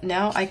because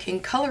now I can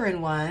color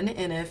in one,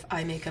 and if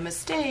I make a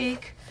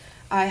mistake,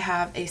 I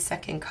have a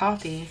second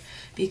copy,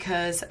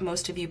 because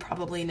most of you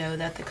probably know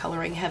that the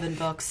Coloring Heaven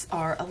books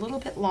are a little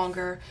bit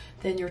longer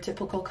than your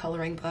typical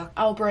coloring book.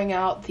 I'll bring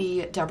out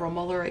the Deborah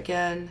Muller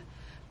again,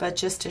 but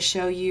just to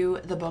show you,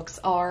 the books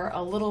are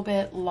a little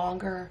bit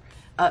longer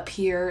up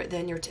here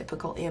than your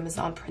typical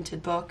Amazon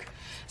printed book.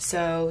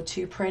 So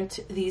to print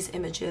these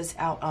images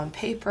out on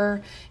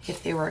paper,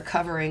 if they were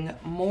covering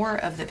more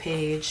of the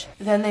page,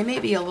 then they may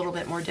be a little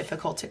bit more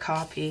difficult to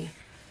copy.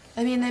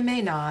 I mean, they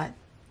may not.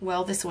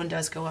 Well, this one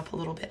does go up a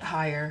little bit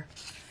higher.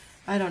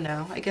 I don't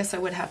know. I guess I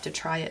would have to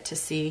try it to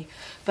see.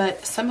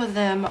 But some of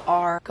them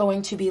are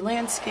going to be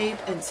landscape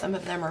and some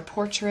of them are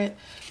portrait,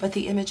 but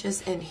the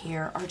images in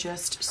here are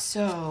just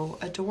so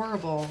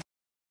adorable.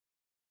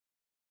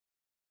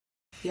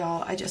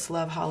 Y'all, I just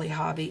love Hollie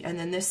Hobbie. And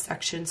then this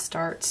section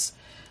starts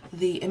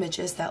the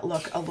images that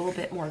look a little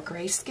bit more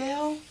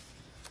grayscale.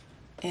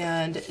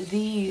 And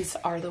these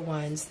are the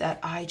ones that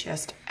I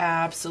just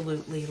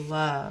absolutely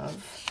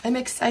love. I'm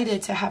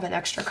excited to have an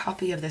extra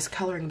copy of this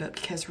coloring book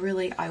because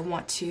really I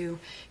want to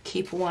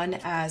keep one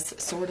as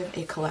sort of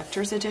a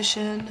collector's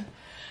edition.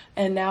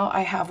 And now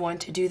I have one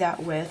to do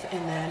that with,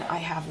 and then I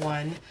have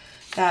one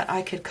that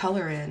I could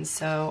color in.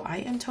 So I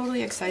am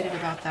totally excited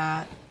about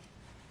that.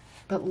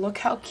 But look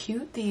how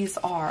cute these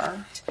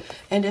are.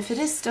 And if it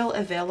is still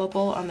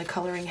available on the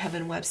Coloring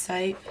Heaven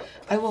website,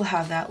 I will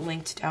have that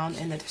linked down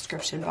in the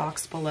description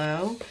box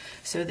below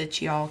so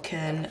that y'all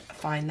can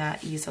find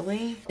that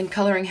easily. And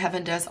Coloring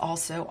Heaven does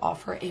also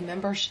offer a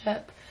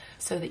membership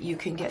so that you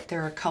can get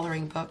their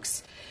coloring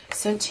books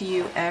sent to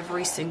you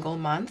every single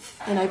month.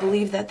 And I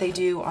believe that they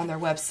do on their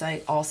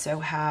website also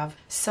have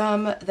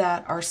some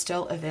that are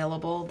still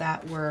available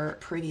that were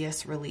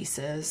previous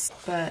releases.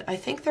 But I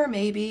think there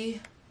may be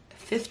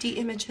 50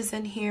 images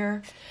in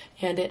here,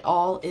 and it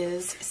all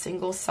is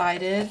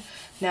single-sided.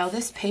 Now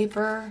this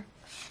paper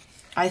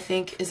I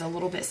think is a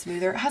little bit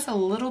smoother. It has a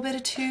little bit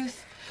of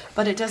tooth,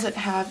 but it doesn't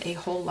have a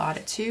whole lot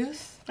of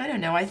tooth. I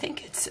don't know, I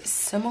think it's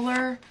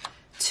similar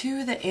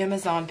to the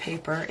Amazon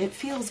paper. It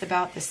feels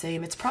about the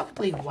same. It's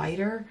probably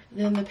whiter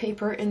than the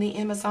paper in the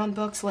Amazon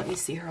books. Let me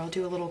see here, I'll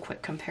do a little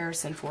quick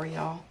comparison for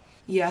y'all.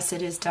 Yes,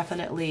 it is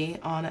definitely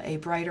on a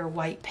brighter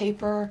white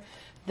paper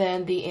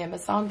than the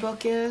Amazon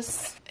book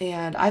is.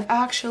 And I've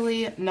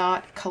actually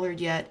not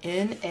colored yet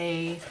in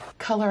a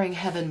Coloring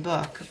Heaven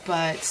book,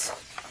 but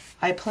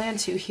I plan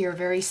to here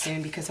very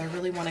soon because I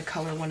really want to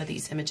color one of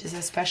these images,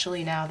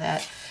 especially now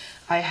that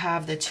I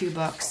have the two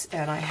books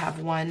and I have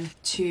one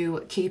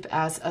to keep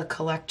as a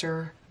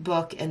collector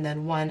book and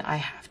then one I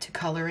have to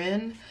color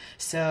in.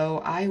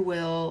 So I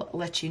will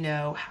let you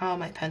know how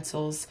my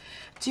pencils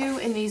do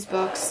in these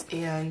books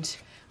and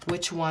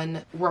which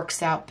one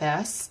works out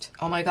best.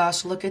 Oh my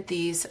gosh, look at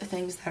these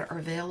things that are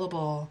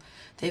available.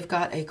 They've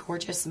got a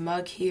gorgeous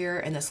mug here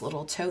and this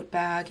little tote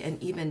bag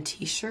and even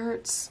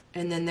t-shirts.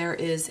 And then there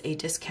is a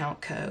discount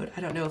code.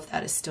 I don't know if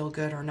that is still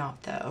good or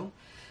not though.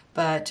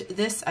 But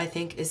this I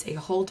think is a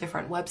whole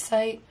different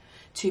website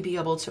to be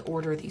able to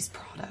order these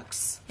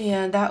products.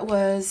 And that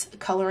was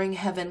Coloring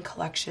Heaven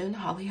Collection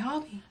Hollie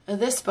Hobbie.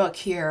 This book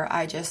here,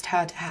 I just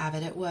had to have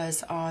it. It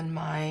was on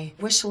my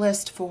wish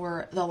list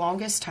for the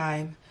longest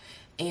time.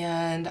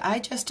 And I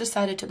just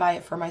decided to buy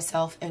it for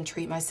myself and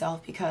treat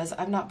myself because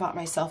I've not bought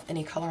myself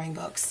any coloring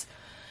books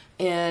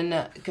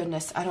in,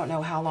 goodness, I don't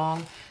know how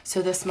long.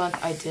 So this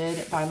month I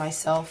did buy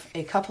myself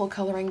a couple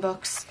coloring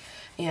books,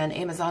 and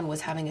Amazon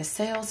was having a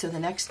sale. So the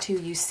next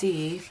two you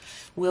see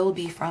will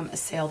be from a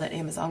sale that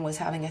Amazon was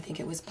having. I think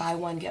it was buy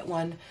one, get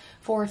one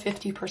for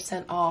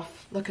 50%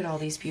 off. Look at all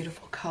these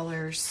beautiful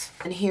colors.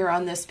 And here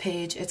on this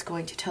page, it's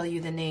going to tell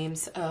you the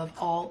names of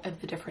all of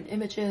the different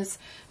images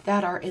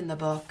that are in the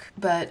book.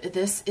 But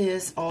this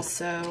is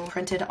also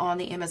printed on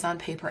the Amazon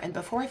paper. And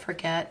before I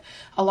forget,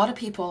 a lot of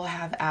people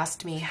have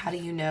asked me, how do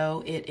you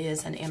know it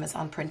is an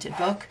Amazon printed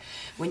book?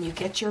 When you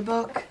get your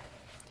book,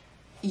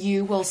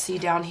 you will see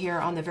down here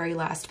on the very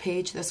last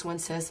page, this one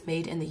says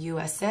made in the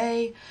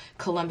USA,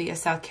 Columbia,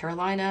 South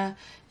Carolina,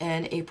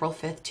 and April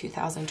 5th,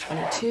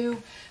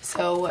 2022.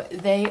 So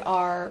they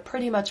are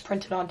pretty much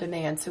printed on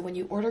demand. So when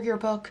you order your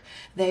book,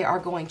 they are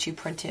going to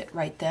print it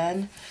right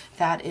then.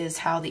 That is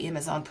how the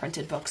Amazon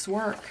printed books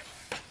work.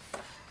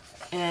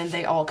 And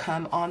they all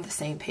come on the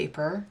same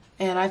paper.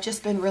 And I've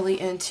just been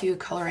really into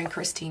coloring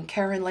Christine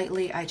Karron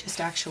lately. I just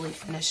actually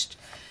finished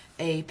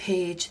a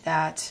page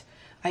that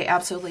I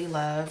absolutely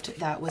loved.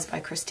 That was by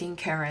Christine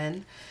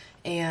Karron,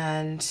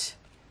 and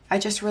I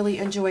just really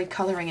enjoyed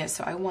coloring it,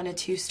 so I wanted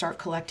to start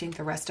collecting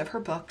the rest of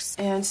her books.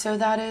 And so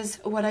that is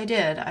what I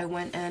did. I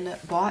went and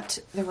bought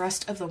the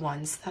rest of the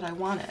ones that I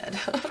wanted.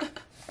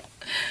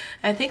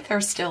 I think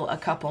there's still a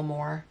couple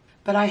more,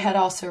 but I had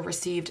also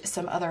received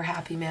some other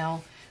Happy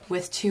Mail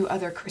with two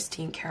other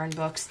Christine Karron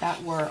books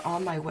that were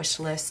on my wish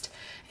list,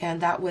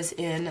 and that was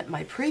in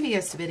my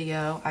previous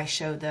video. I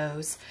showed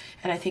those,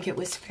 and I think it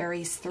was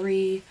Fairies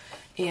 3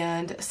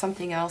 and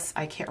something else.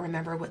 I can't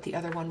remember what the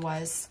other one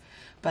was,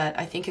 but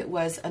I think it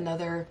was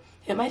another,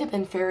 it might have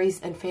been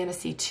Fairies and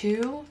Fantasy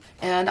 2,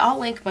 and I'll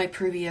link my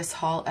previous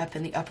haul up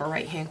in the upper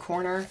right hand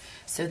corner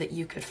so that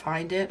you could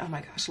find it. Oh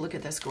my gosh, look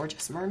at this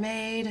gorgeous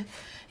mermaid.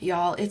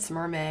 Y'all, it's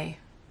mermaid.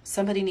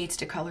 Somebody needs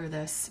to color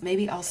this.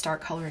 Maybe I'll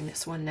start coloring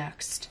this one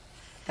next.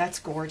 That's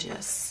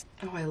gorgeous.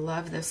 Oh, I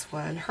love this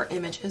one. Her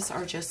images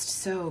are just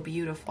so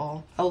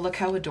beautiful. Oh, look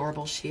how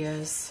adorable she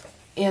is.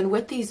 And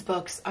with these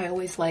books, I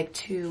always like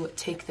to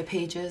take the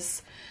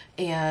pages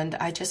and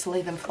I just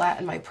lay them flat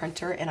in my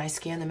printer and I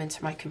scan them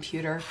into my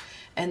computer.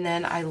 And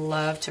then I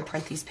love to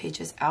print these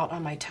pages out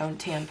on my tone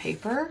tan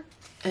paper.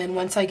 And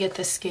once I get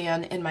the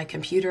scan in my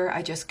computer,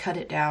 I just cut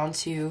it down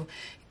to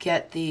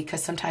get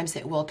because sometimes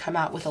it will come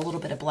out with a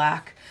little bit of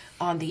black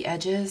on the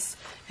edges.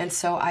 And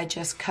so I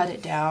just cut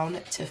it down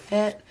to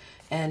fit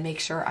and make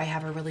sure I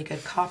have a really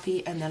good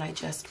copy, and then I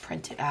just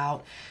print it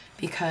out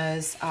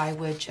because I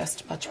would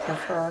just much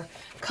prefer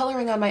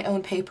coloring on my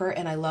own paper,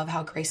 and I love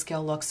how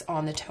grayscale looks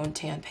on the tone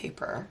tan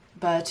paper.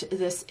 But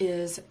this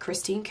is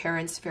Christine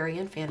Karron's Fairy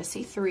and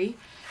Fantasy 3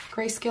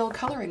 Grayscale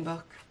Coloring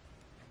Book.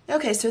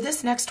 Okay, so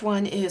this next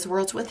one is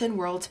Worlds Within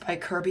Worlds by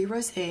Kerby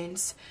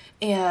Rosanes,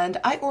 and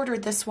I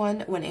ordered this one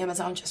when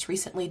Amazon just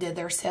recently did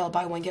their sale,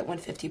 buy one get one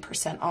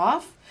 50%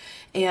 off,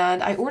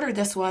 and I ordered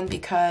this one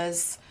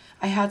because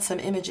I had some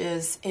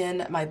images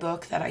in my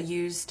book that I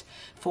used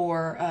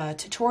for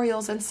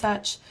tutorials and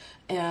such,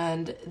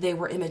 and they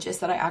were images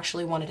that I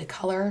actually wanted to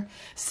color.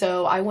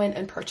 So I went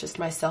and purchased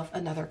myself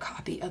another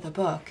copy of the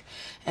book.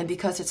 And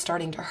because it's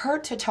starting to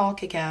hurt to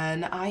talk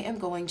again, I am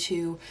going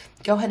to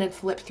go ahead and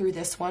flip through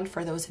this one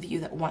for those of you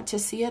that want to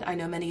see it. I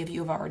know many of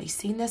you have already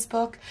seen this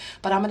book,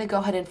 but I'm going to go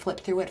ahead and flip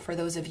through it for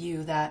those of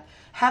you that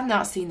have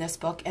not seen this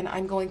book, and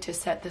I'm going to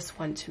set this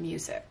one to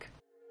music.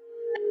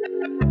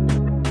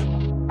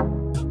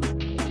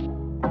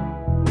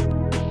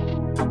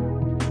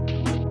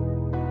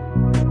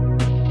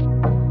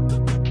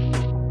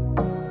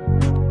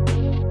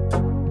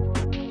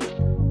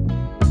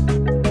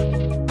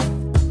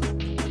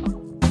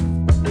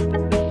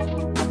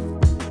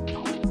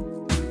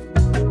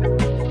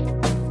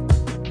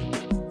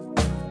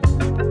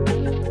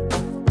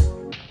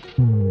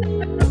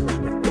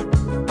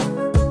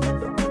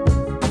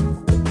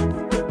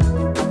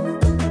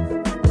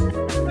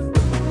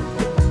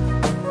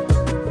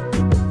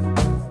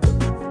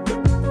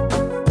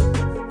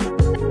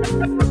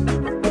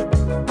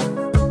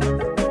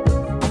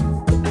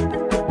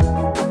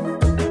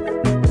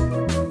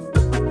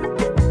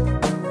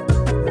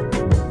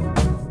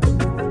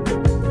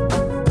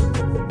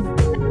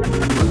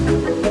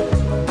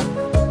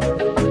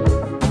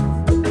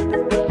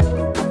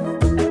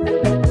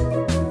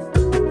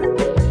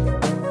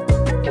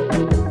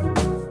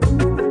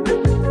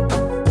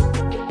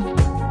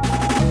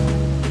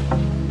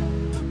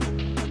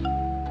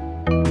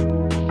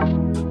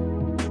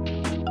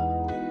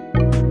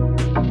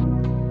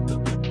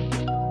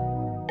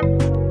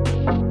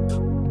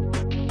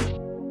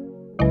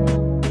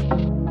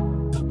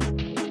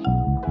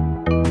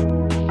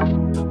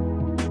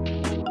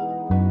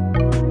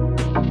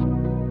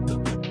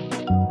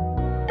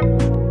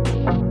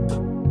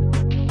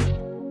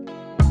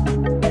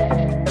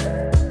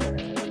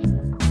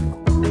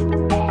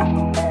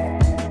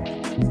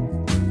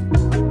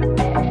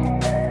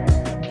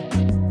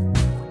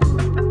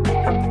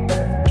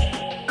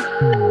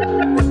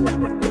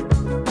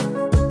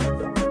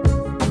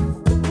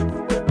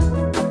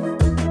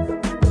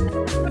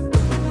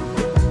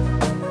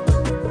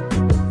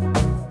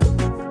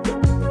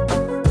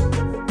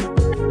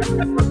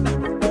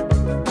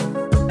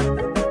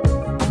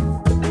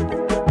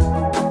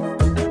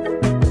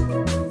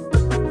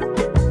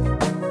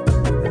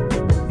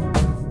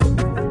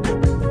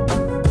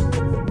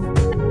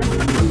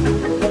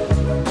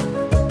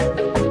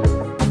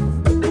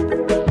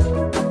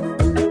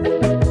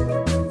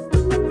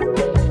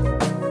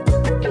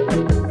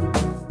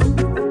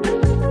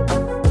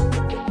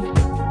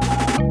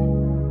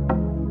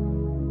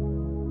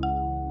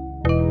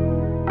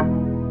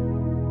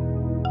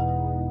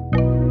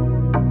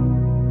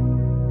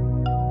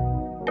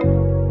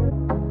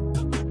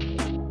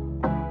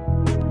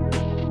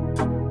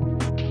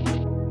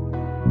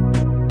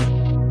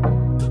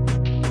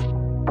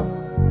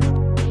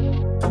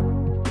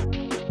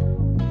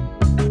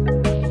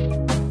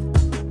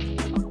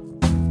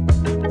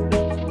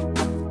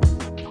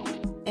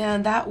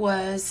 And that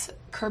was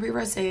Kerby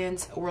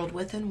Rosanes' World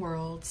Within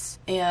Worlds.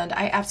 And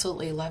I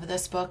absolutely love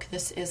this book.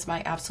 This is my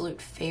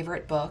absolute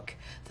favorite book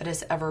that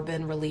has ever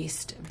been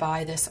released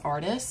by this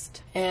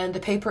artist. And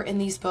the paper in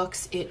these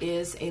books, it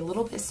is a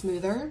little bit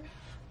smoother,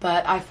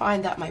 but I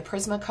find that my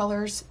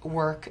Prismacolors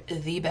work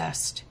the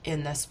best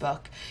in this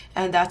book.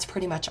 And that's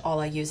pretty much all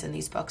I use in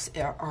these books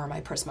are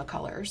my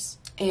Prismacolors.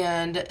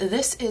 And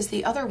this is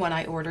the other one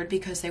I ordered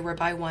because they were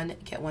buy one,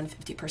 get one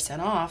 50%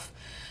 off.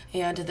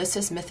 And this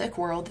is Mythic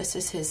World. This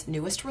is his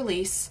newest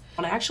release.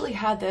 And I actually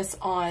had this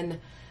on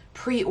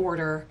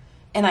pre-order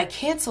and I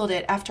canceled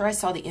it after I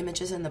saw the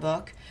images in the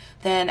book.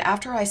 Then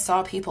after I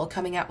saw people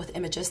coming out with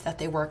images that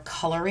they were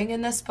coloring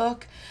in this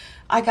book,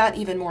 I got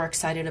even more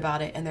excited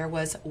about it. And there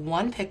was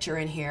one picture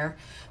in here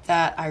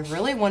that I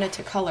really wanted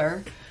to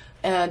color.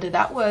 And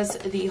that was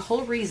the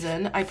whole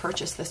reason I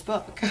purchased this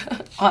book,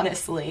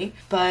 honestly.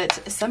 But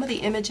some of the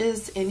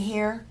images in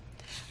here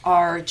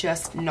are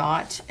just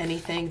not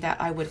anything that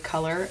I would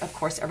color. Of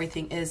course,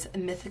 everything is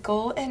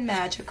mythical and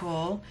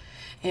magical,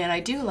 and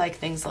I do like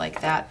things like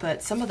that,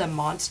 but some of the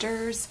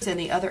monsters and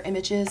the other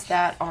images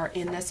that are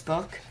in this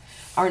book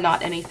are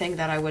not anything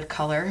that I would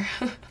color.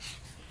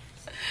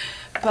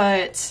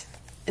 But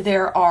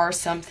there are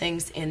some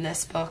things in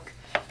this book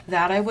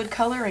that I would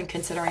color, and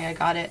considering I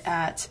got it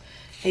at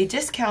a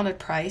discounted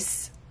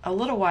price a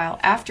little while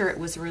after it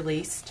was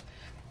released,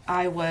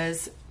 I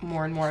was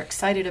more and more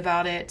excited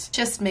about it.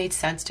 Just made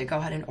sense to go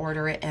ahead and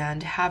order it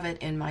and have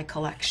it in my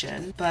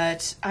collection.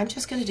 But I'm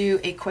just going to do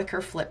a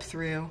quicker flip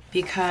through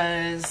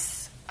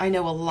because I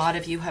know a lot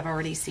of you have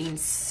already seen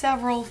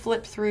several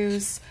flip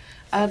throughs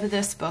of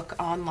this book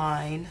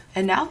online.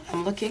 And now that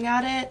I'm looking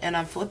at it and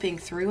I'm flipping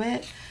through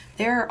it,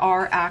 there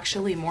are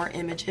actually more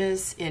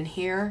images in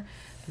here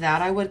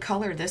that I would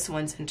color. This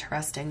one's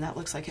interesting. That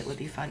looks like it would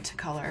be fun to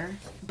color.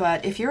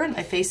 But if you're in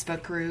my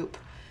Facebook group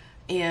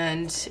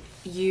and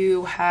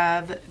you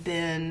have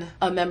been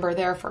a member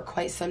there for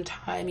quite some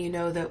time, you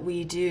know that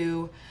we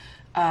do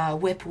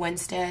Whip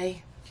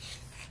Wednesday,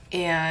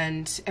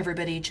 and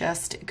everybody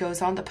just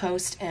goes on the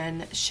post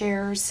and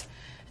shares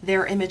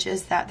their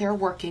images that they're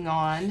working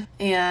on.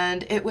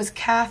 And it was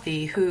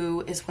Kathy,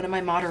 who is one of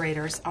my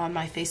moderators on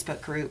my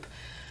Facebook group,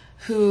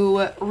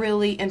 who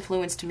really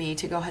influenced me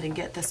to go ahead and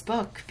get this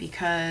book,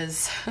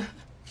 because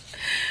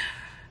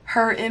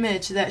her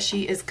image that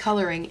she is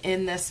coloring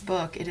in this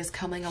book, it is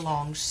coming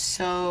along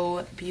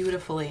so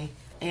beautifully.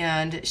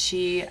 And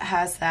she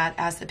has that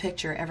as the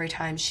picture every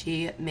time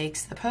she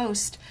makes the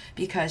post,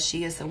 because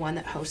she is the one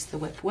that hosts the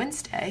Whip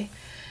Wednesday.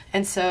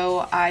 And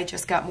so I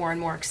just got more and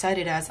more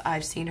excited as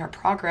I've seen her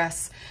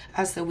progress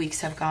as the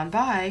weeks have gone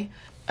by.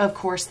 Of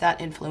course,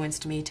 that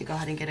influenced me to go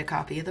ahead and get a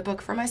copy of the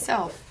book for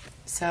myself.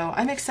 So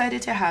I'm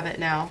excited to have it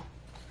now.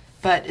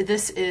 But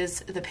this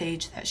is the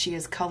page that she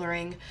is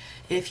coloring.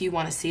 If you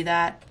want to see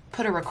that,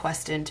 put a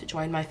request in to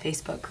join my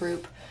Facebook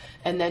group,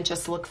 and then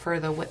just look for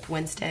the Whip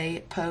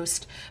Wednesday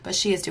post. But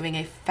she is doing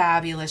a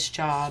fabulous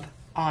job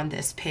on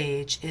this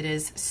page. It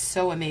is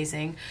so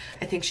amazing.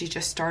 I think she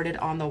just started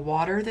on the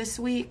water this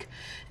week,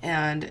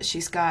 and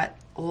she's got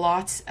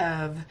lots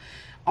of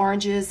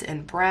oranges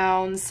and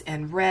browns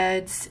and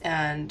reds,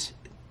 and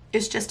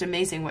it's just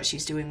amazing what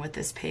she's doing with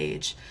this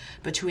page,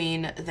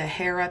 between the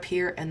hair up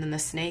here and then the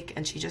snake.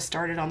 And she just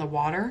started on the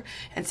water,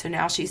 and so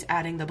now she's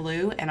adding the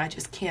blue, and I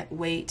just can't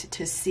wait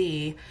to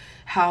see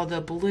how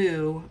the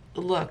blue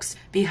looks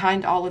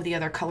behind all of the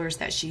other colors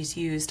that she's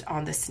used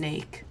on the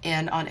snake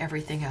and on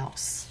everything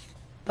else.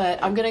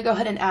 But I'm gonna go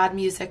ahead and add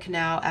music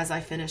now as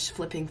I finish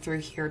flipping through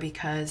here,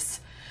 because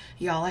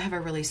y'all, I have a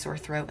really sore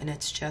throat and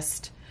it's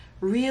just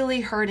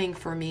really hurting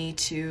for me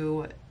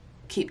to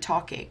keep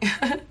talking.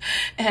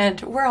 And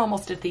we're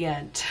almost at the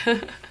end.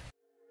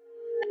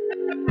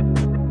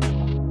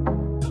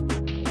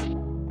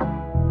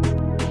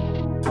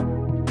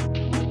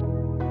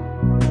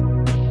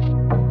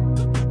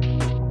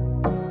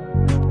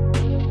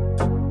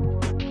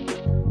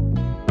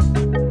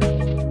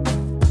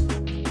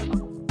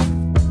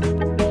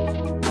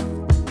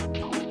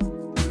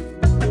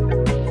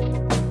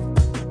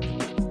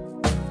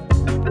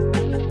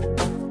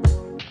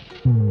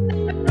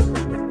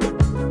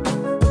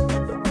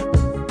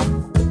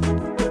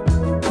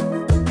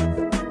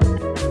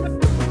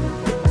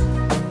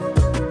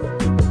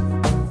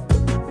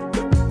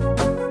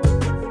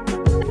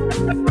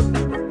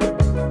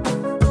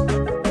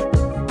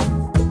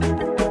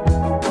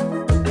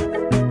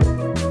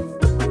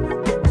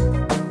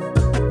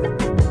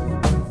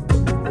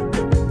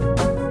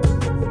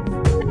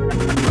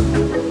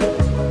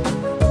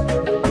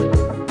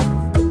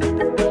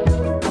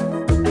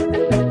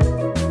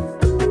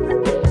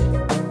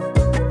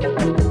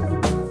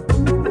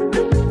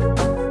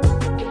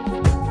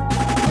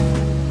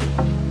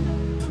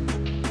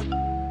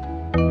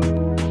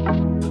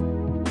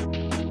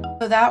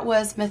 So that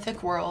was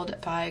Mythic World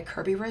by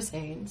Kerby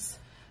Rosanes.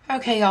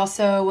 Okay, y'all,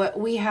 so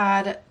we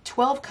had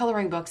 12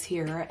 coloring books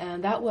here,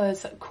 and that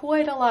was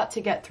quite a lot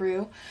to get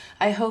through.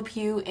 I hope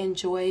you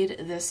enjoyed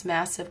this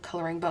massive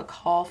coloring book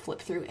haul, flip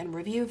through, and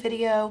review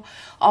video.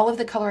 All of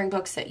the coloring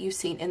books that you've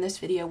seen in this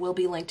video will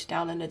be linked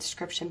down in the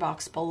description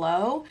box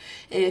below.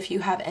 If you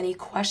have any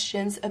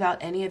questions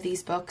about any of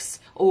these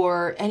books,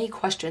 or any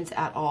questions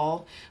at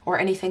all, or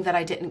anything that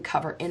I didn't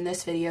cover in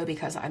this video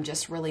because I'm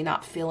just really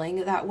not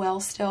feeling that well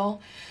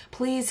still,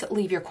 please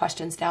leave your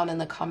questions down in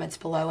the comments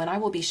below, and I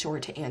will be sure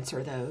to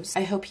answer those.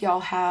 I hope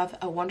y'all have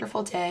a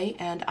wonderful day,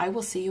 and I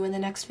will see you in the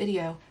next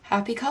video.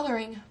 Happy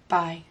coloring.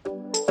 Bye.